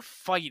goofy, they're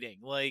fighting.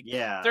 Like,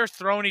 they're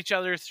throwing each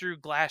other through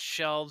glass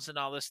shelves and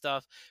all this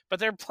stuff.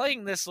 But they're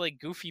playing this, like,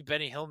 goofy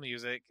Benny Hill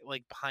music,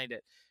 like, behind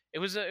it. It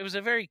was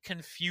a very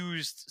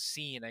confused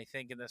scene, I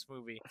think, in this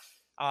movie.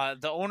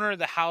 The owner of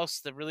the house,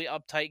 the really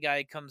uptight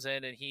guy, comes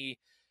in and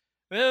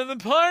the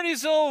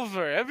party's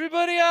over,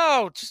 everybody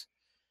out.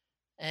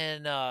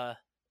 And I'm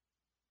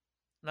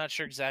not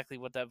sure exactly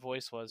what that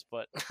voice was,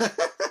 but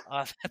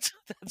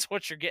that's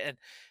what you're getting.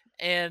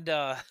 And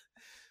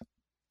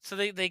so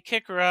they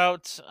kick her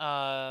out.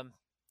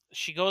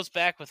 She goes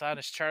back with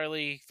Honest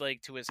Charlie,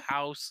 like, to his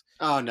house.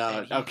 Oh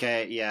no!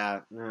 Okay,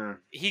 yeah.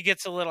 He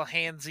gets a little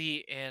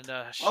handsy, and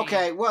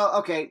okay.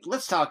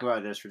 Let's talk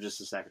about this for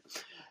just a second.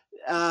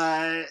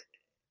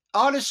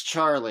 Honest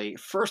Charlie.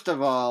 First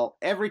of all,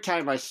 every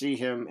time I see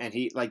him, and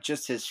he like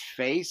just his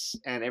face,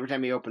 and every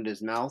time he opened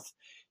his mouth,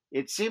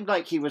 it seemed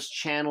like he was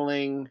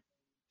channeling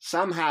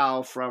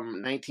somehow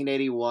from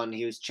 1981.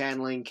 He was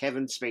channeling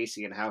Kevin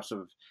Spacey in House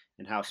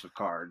of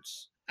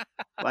Cards.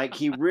 Like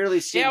he really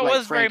seemed it like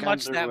was Frank very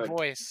much Underwood. that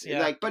voice. Yeah.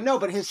 Like,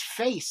 but his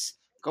face.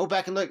 Go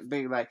back and look.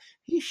 Being like,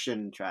 he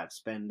shouldn't try to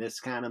spend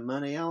this kind of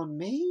money on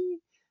me.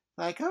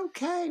 Like,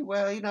 okay,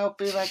 well,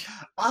 be like,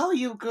 all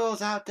you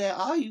girls out there,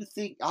 all you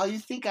think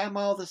I'm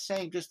all the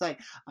same. Just like,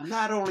 I'm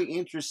not only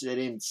interested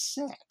in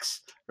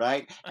sex,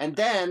 right? And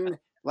then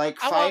like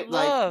fight,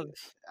 like,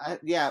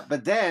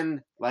 but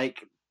then like.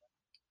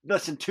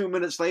 Less than 2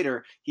 minutes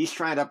later, he's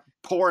trying to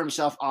pour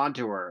himself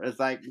onto her. It's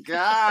like,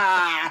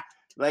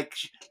 like,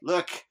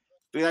 look,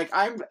 be like,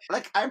 I'm a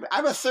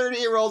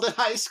 30-year-old in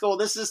high school.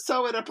 This is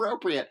so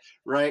inappropriate,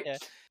 right? Yeah.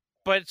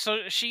 But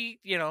so she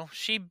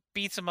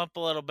beats him up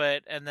a little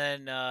bit, and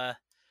then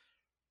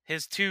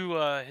his two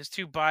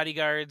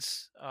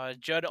bodyguards,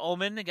 Judd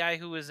Ullman, the guy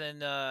who was in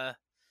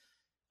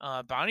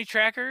Bounty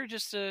Tracker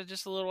just a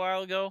little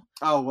while ago.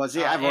 Oh, was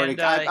he? I've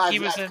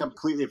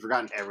completely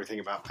forgotten everything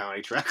about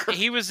Bounty Tracker.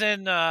 He was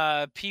in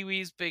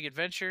Pee-wee's Big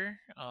Adventure.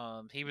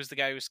 He was the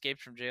guy who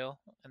escaped from jail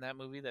in that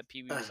movie that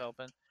Pee-wee was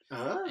helping.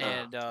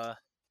 And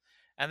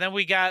then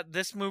we got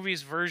this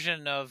movie's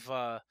version of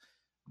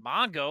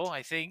Mongo,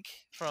 I think,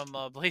 from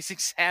Blazing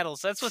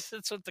Saddles. That's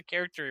what the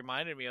character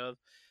reminded me of.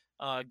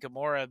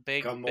 Gamora,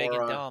 big and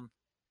dumb.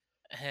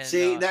 And,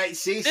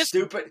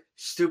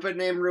 stupid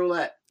name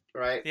roulette.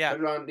 Right. Yeah.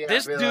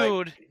 This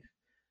dude,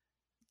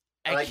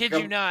 I kid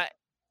you not,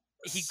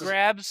 he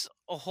grabs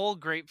a whole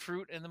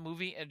grapefruit in the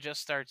movie and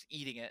just starts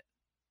eating it.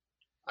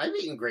 I've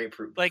eaten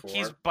grapefruit before. Like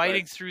he's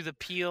biting through the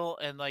peel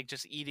and like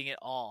just eating it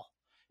all.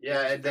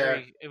 Yeah, and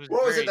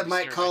what was it that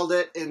Mike called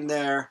it in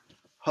their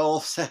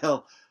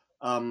wholesale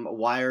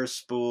wire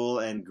spool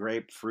and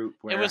grapefruit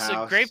warehouse? It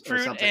was a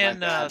grapefruit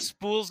and like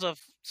spools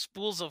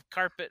of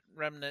carpet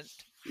remnant.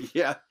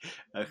 Yeah,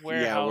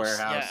 warehouse.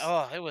 Yeah,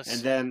 oh, it was.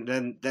 And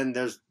then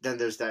there's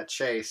that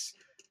chase.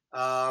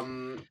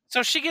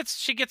 So she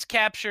gets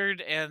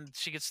captured and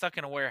she gets stuck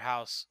in a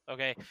warehouse.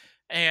 Okay,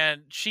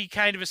 and she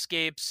kind of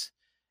escapes,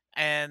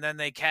 and then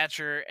they catch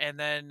her, and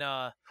then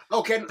the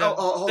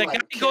guy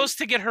goes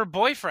to get her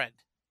boyfriend.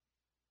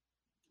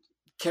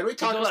 Can we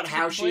talk about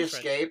how she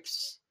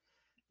escapes?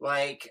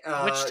 Like,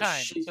 which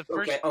time?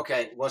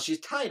 Okay. Well, she's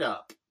tied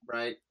up,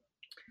 right?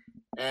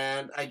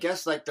 And I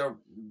guess like the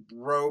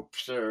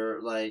ropes are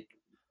like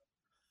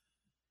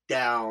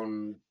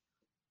down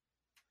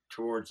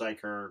towards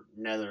like her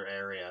nether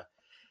area.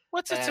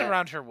 It's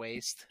around her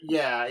waist?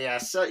 Yeah.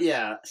 So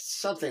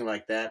something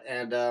like that.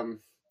 And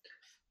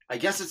I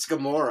guess it's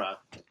Gamora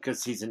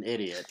because he's an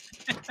idiot.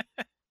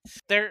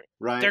 They're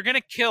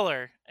gonna kill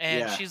her,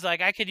 and she's like,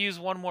 I could use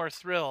one more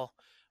thrill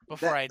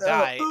before I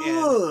die.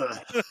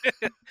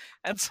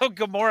 And so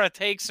Gamora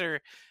takes her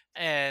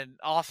and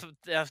off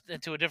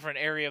into a different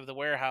area of the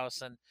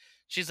warehouse, and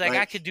she's like,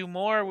 I could do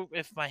more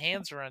if my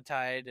hands were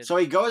untied. And so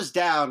he goes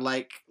down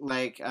like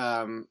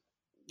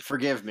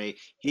forgive me,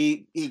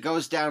 he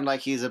goes down like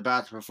he's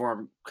about to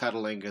perform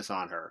cunnilingus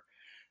on her,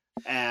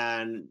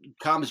 and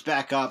comes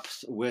back up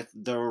with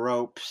the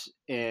ropes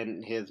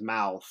in his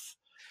mouth.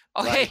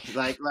 Okay,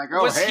 like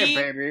oh hey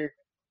baby.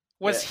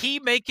 Was he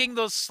making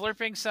those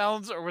slurping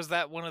sounds, or was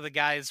that one of the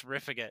guys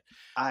riffing it?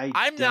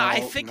 I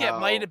think it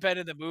might have been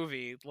in the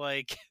movie.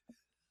 Like,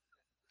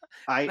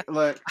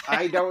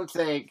 I don't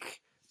think.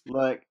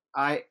 Look,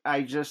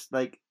 I just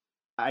like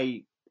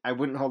I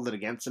wouldn't hold it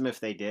against them if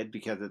they did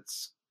because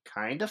it's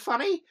kind of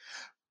funny,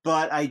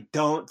 but I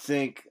don't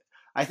think.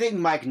 I think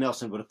Mike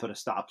Nelson would have put a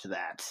stop to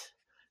that.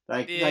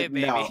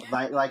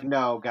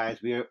 No, guys,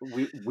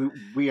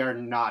 we are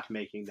not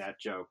making that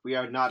joke. We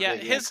are not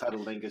making a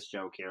Cuddlingus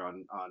joke here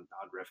on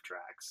Riff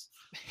Tracks.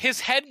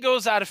 His head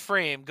goes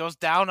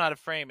down out of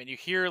frame, and you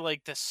hear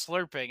like the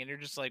slurping, and you're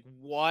just like,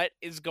 what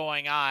is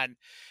going on?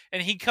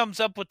 And he comes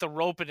up with the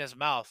rope in his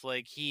mouth,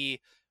 like he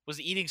was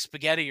eating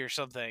spaghetti or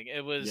something.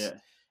 It was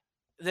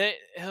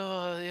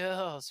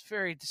it's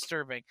very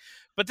disturbing.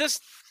 But this,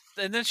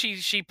 and then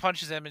she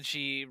punches him and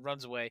she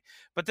runs away.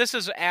 But this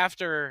is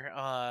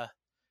after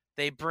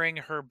they bring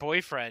her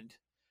boyfriend.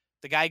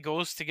 The guy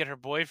goes to get her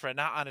boyfriend,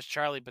 not Honest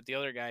Charlie, but the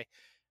other guy.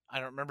 I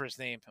don't remember his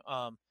name.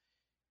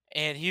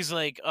 And he's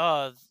like,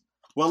 well,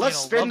 let's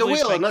spin the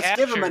wheel and let's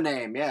give him a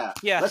name. Yeah.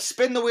 Let's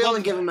spin the wheel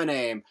and give him a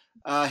name.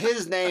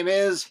 His name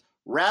is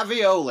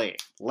Ravioli.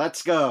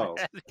 Let's go.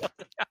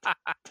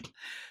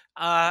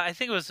 I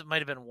think it might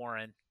have been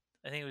Warren.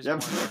 I think it was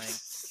Warren.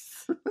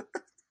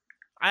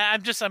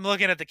 I'm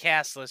looking at the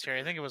cast list here.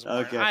 I think it was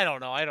Warren. Okay. I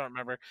don't know. I don't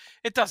remember.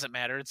 It doesn't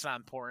matter. It's not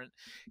important.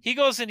 He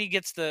goes and he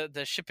gets the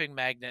shipping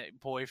magnate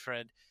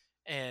boyfriend,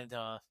 and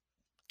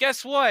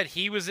guess what?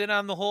 He was in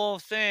on the whole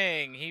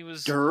thing. He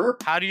was.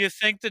 Derp. How do you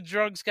think the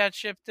drugs got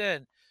shipped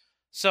in?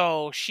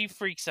 So she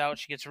freaks out.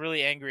 She gets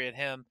really angry at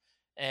him,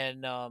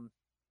 and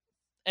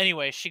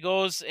anyway, she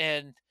goes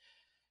and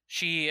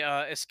she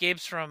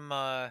escapes from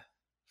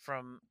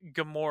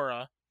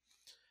Gamora,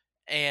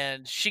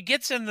 and she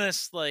gets in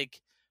this like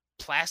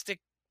plastic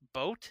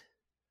boat.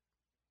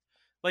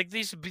 Like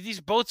these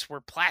boats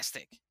were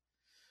plastic.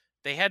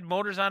 They had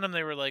motors on them.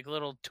 They were like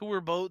little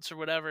tour boats or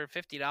whatever,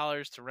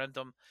 $50 to rent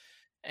them.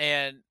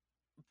 And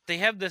they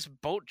have this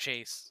boat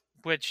chase,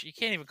 which you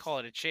can't even call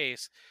it a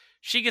chase.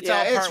 She gets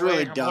out part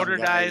way, her motor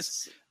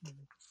dies.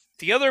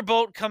 The other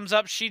boat comes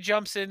up, she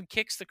jumps in,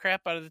 kicks the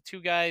crap out of the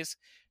two guys,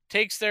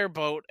 takes their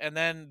boat, and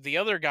then the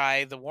other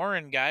guy, the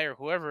Warren guy or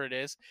whoever it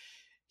is,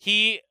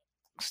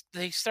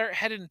 they start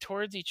heading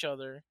towards each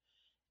other.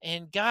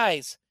 And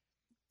guys,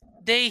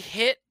 they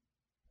hit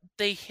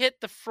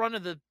the front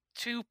of the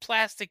two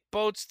plastic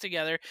boats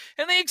together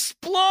and they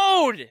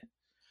explode.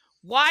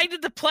 Why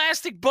did the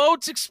plastic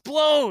boats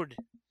explode?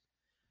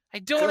 I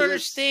don't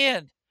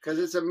understand. Because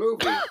it's a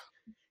movie.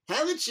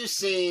 Haven't you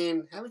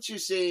seen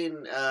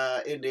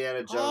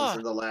Indiana Jones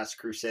and the Last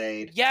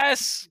Crusade?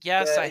 Yes,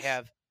 I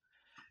have.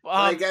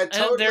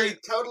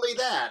 Totally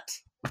that.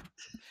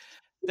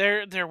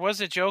 There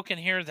was a joke in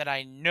here that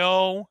I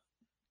know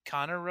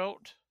Connor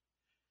wrote.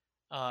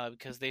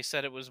 Because they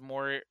said it was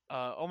more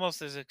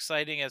almost as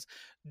exciting as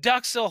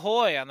Ducks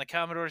Ahoy on the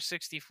Commodore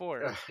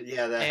 64.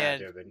 Yeah, that had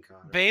to have been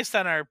Connor. Based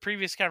on our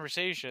previous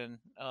conversation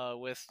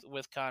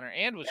with Connor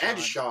and with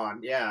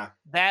Sean, yeah,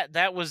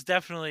 that was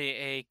definitely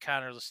a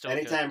Connor Listoka.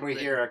 Anytime we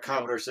hear a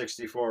Commodore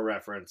 64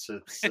 reference,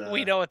 it's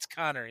we know it's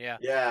Connor. Yeah,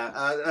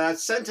 a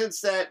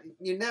sentence that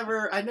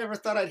I never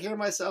thought I'd hear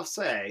myself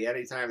say.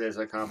 Anytime there's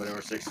a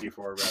Commodore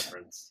 64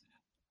 reference,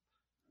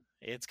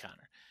 it's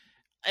Connor.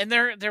 And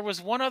there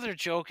was one other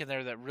joke in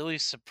there that really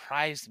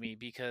surprised me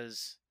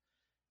because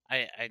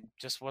I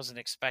just wasn't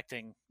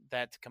expecting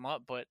that to come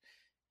up. But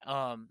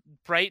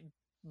right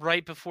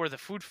before the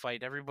food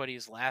fight,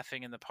 everybody's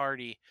laughing in the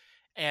party,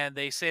 and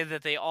they say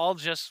that they all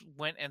just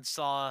went and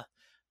saw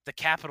the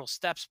Capitol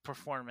Steps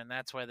perform, and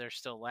that's why they're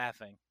still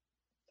laughing.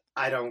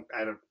 I don't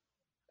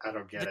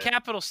get it. The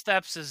Capitol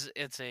Steps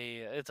it's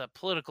a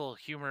political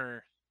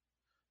humor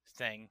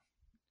thing.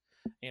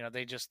 You know,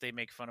 they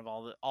make fun of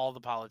all the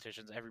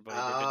politicians, everybody.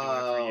 They've been doing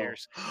it for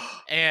years.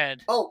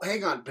 And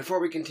hang on, before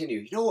we continue,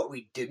 you know what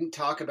we didn't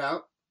talk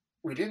about?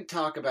 We didn't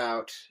talk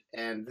about,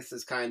 and this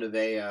is kind of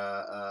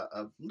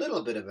a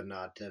little bit of a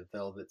nod to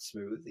Velvet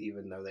Smooth,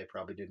 even though they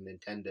probably didn't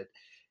intend it,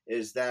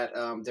 is that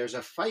there's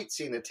a fight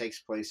scene that takes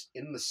place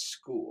in the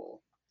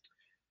school,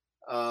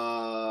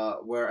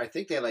 where I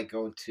think they like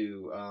go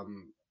to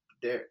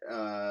their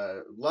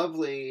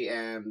Lovely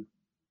and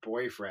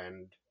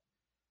boyfriend.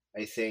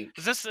 I think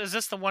is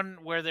this the one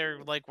where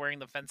they're like wearing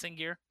the fencing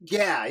gear?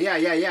 Yeah.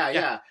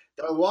 They're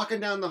walking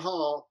down the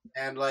hall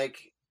and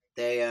like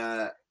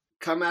they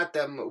come at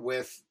them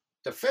with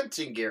the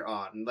fencing gear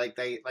on. Like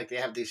they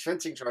have these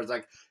fencing swords.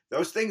 Like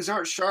those things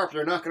aren't sharp.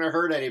 They're not going to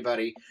hurt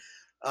anybody.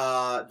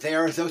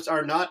 Those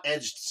are not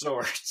edged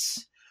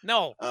swords.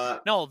 No,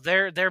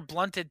 they're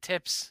blunted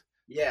tips.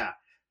 Yeah.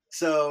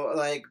 So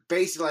like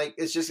basically, like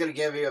it's just going to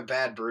give you a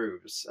bad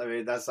bruise. I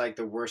mean, that's like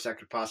the worst that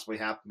could possibly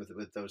happen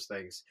with those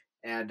things.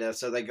 And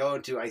so they go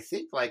into, I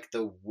think, like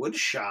the wood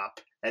shop,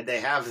 and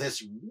they have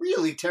this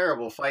really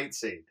terrible fight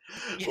scene.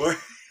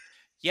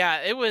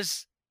 Yeah, it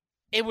was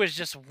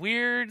just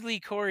weirdly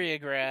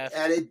choreographed,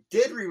 and it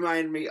did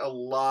remind me a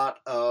lot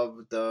of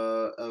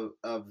the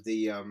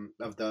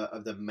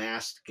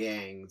masked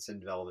gangs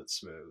in Velvet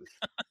Smooth.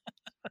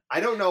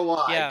 I don't know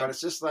why, but it's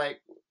just like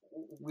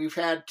we've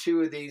had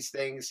two of these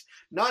things,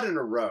 not in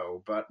a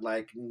row, but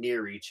like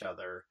near each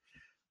other.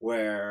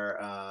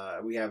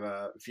 where we have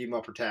a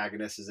female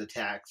protagonist is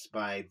attacked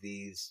by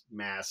these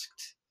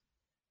masked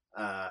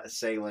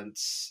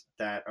assailants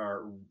that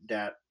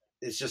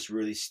is just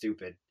really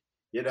stupid,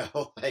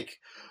 like.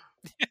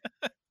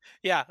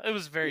 Yeah, it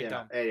was very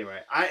dumb.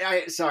 Anyway,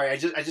 I sorry, I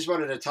just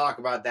wanted to talk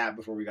about that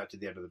before we got to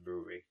the end of the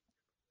movie.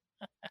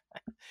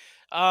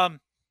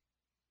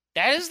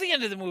 That is the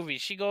end of the movie.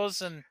 She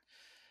goes and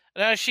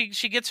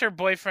she gets her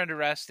boyfriend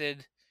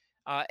arrested,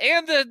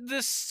 and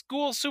the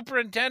school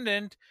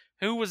superintendent,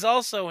 who was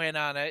also in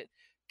on it,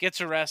 gets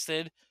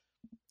arrested,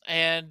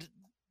 and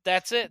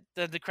that's it.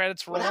 The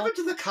credits roll. What happened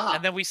to the cop?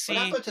 And then we see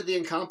what happened to the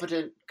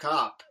incompetent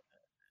cop.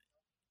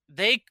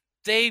 They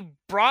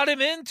brought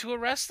him in to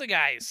arrest the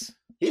guys.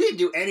 He didn't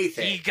do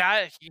anything.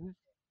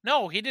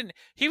 No, he didn't.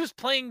 He was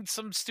playing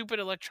some stupid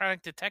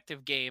electronic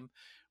detective game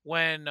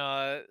when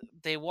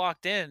they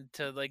walked in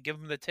to like give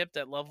him the tip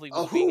that Lovely.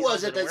 Oh, who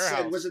was it that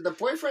said? Was it the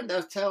boyfriend that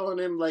was telling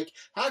him like,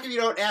 "How come you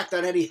don't act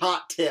on any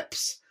hot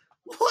tips?"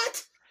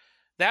 What?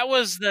 That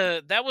was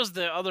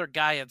the other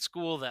guy at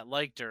school that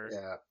liked her.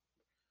 Yeah.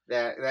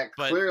 That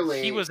but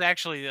clearly he was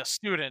actually a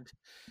student.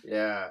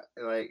 Yeah,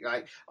 like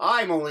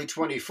I'm only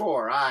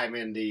 24. I'm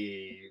in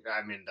the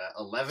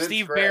 11th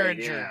Steve grade.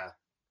 Barringer. Yeah.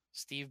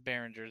 Steve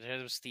Barringer.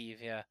 There was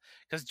Steve. Yeah,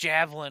 because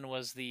Javelin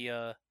was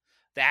the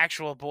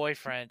actual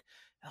boyfriend.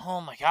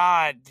 Oh my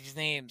God, these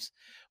names.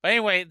 But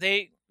anyway,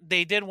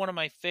 they did one of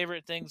my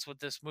favorite things with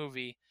this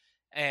movie,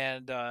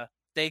 and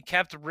they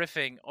kept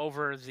riffing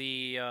over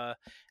the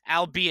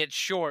albeit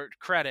short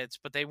credits,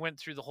 but they went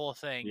through the whole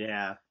thing.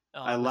 Yeah.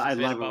 I love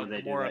it when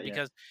they Gamora do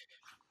that,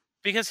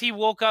 because he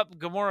woke up.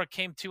 Gamora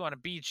came to on a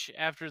beach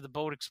after the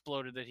boat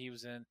exploded that he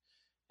was in,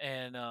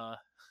 and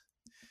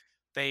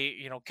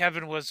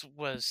Kevin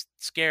was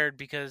scared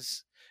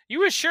because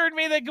you assured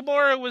me that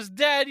Gamora was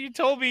dead. You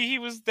told me he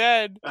was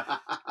dead.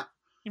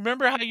 You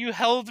remember how you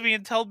held me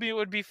and told me it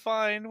would be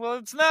fine? Well,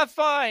 it's not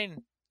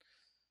fine.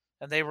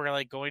 And they were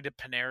like going to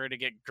Panera to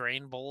get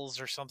grain bowls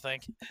or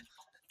something.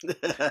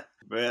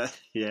 But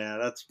yeah,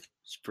 that's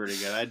pretty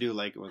good. I do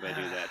like it when they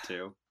do that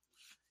too.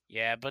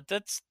 Yeah, but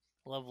that's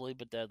Lovely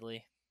but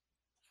Deadly.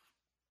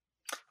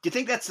 Do you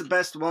think that's the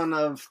best one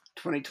of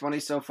 2020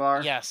 so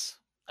far? Yes.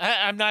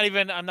 I'm not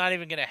even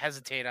going to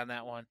hesitate on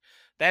that one.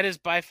 That is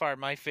by far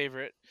my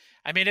favorite.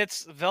 I mean,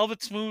 it's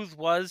Velvet Smooth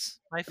was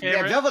my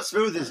favorite. Yeah, Velvet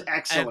Smooth is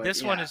excellent. And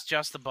this one is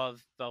just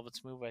above Velvet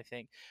Smooth, I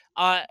think.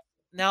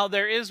 Now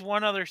there is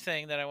one other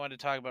thing that I want to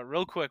talk about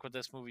real quick with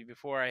this movie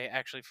before I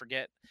actually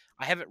forget.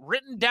 I have it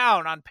written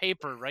down on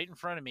paper right in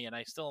front of me, and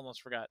I still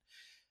almost forgot.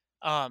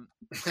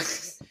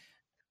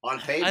 On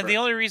paper. And the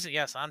only reason,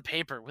 yes, on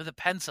paper with a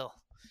pencil.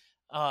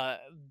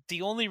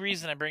 The only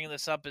reason I'm bringing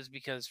this up is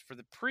because for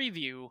the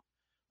preview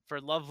for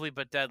Lovely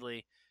but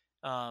Deadly,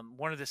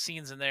 one of the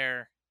scenes in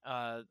there,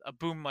 a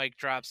boom mic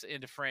drops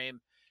into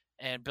frame,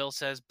 and Bill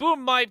says,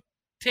 "Boom mic,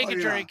 take a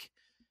drink."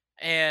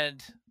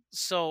 And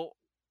so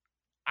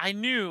I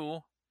knew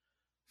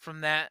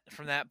from that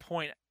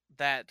point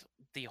that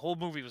the whole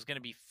movie was going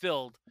to be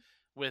filled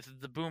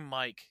with the boom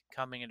mic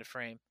coming into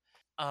frame.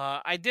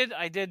 I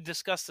did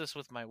discuss this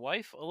with my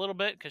wife a little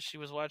bit because she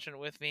was watching it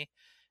with me,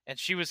 and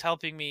she was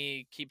helping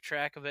me keep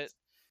track of it.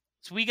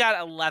 So we got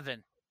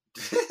 11.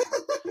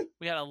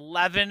 We got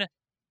 11.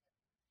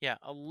 Yeah,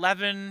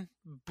 11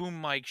 boom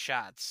mic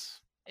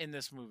shots in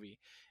this movie,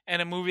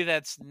 and a movie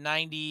that's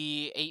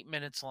 98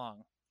 minutes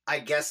long. I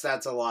guess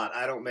that's a lot.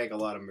 I don't make a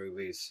lot of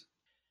movies.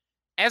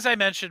 As I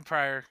mentioned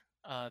prior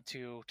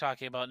to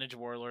talking about Ninja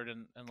Warlord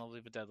and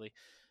Lovely but Deadly,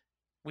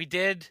 we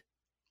did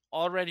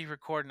already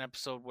record an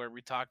episode where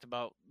we talked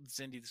about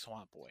Zindy the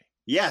Swamp Boy.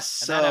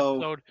 Yes, and that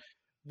episode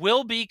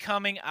will be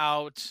coming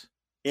out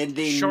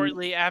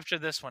shortly after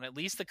this one, at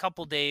least a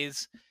couple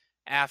days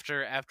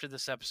after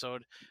this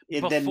episode.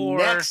 In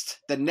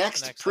the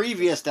next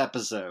previous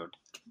episode.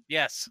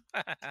 Yes.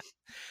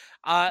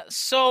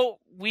 So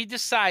we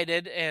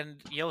decided,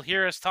 and you'll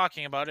hear us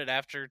talking about it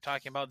after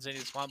talking about Zindy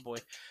the Swamp Boy,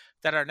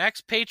 that our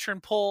next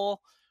patron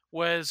poll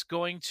was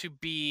going to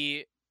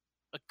be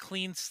a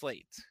clean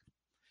slate.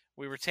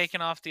 We were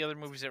taking off the other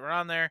movies that were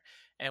on there,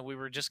 and we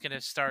were just going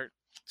to start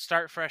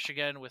fresh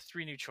again with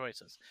 3 new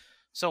choices.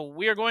 So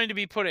we are going to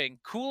be putting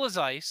Cool as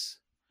Ice,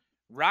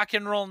 Rock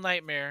and Roll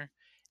Nightmare,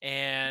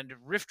 and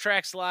Riff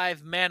Tracks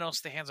Live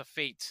Manos: The Hands of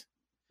Fate.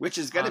 Which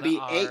is going to be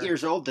 8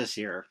 years old this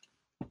year.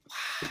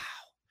 Wow.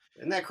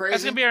 Isn't that crazy?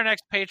 That's going to be our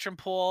next patron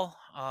poll.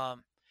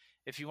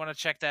 If you want to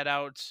check that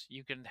out,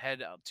 you can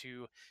head out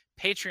to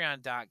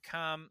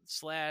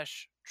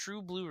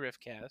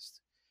patreon.com/TrueBlueRiffcast.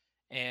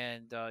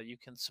 And you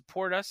can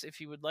support us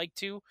if you would like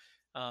to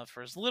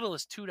for as little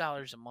as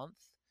 $2 a month.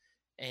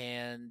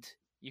 And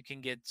you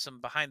can get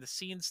some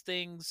behind-the-scenes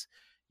things.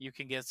 You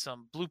can get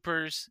some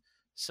bloopers,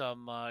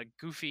 some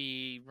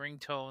goofy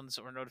ringtones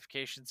or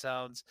notification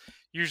sounds,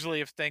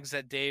 usually of things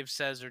that Dave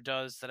says or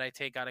does that I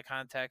take out of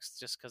context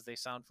just because they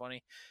sound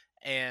funny,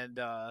 and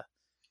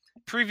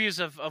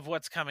previews of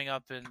what's coming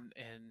up in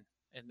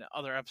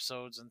other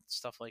episodes and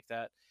stuff like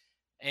that.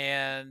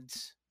 And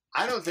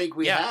I don't think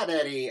we had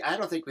any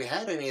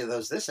of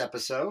those this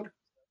episode.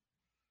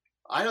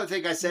 I don't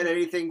think I said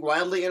anything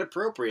wildly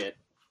inappropriate.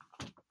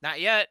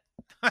 Not yet.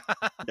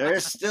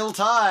 There's still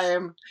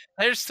time.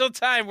 There's still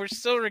time. We're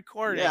still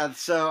recording. Yeah,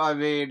 so, I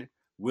mean,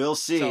 we'll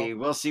see.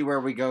 We'll see where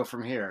we go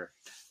from here.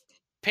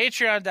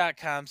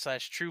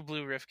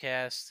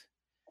 Patreon.com/TrueBlueRiffcast.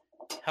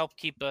 Help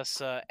keep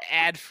us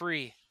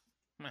ad-free.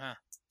 I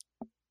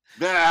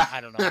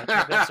don't know. I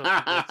think that's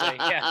what people say.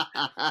 Yeah.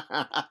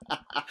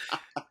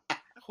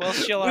 We'll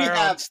shill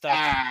our own stuff.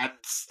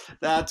 Ads.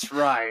 That's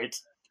right.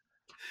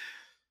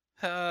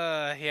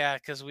 Yeah,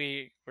 because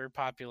we're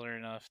popular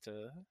enough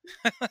to.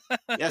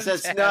 Yes,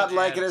 it's not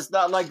like it. It's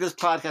not like this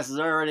podcast is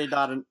already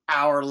not an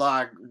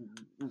hour-long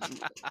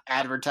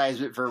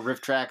advertisement for Riff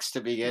Tracks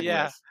to begin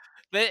with.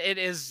 It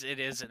is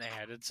an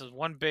ad. It's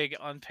one big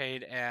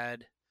unpaid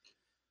ad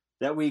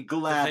that we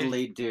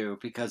gladly do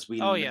because we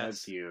love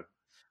you.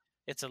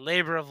 It's a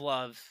labor of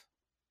love.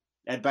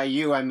 And by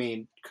you, I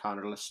mean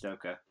Connor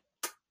Listoka.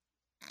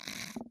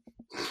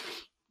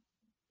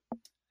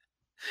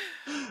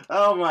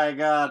 Oh my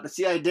God!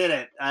 See, I did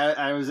it.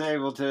 I was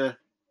able to.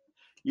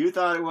 You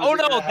thought it wasn't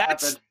gonna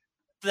happen.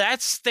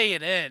 That's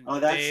staying in.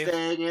 Oh, that's Dave.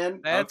 staying in?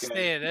 That's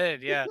staying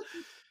in, yeah.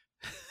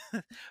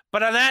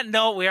 But on that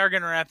note, we are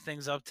going to wrap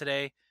things up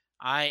today.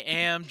 I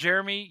am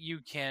Jeremy. You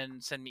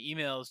can send me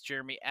emails,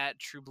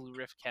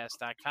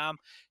 jeremy@trueblueriffcast.com.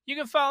 You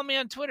can follow me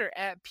on Twitter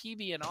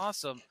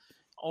 @PBandAwesome,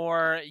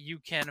 or you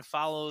can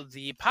follow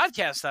the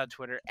podcast on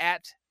Twitter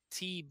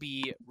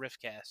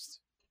 @TBRiffcast.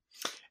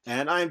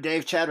 And I'm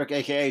Dave Chadwick,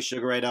 a.k.a.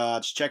 Sugar Ray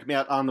Dodge. Check me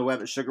out on the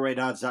web at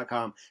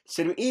sugarraydodge.com.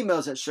 Send me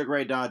emails at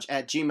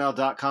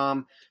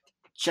sugarraydodge@gmail.com.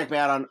 Check me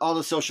out on all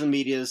the social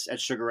medias at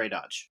Sugar Ray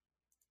Dodge.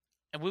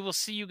 And we will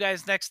see you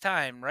guys next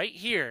time right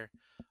here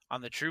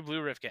on the True Blue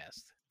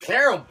Riffcast.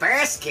 Carol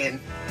Baskin?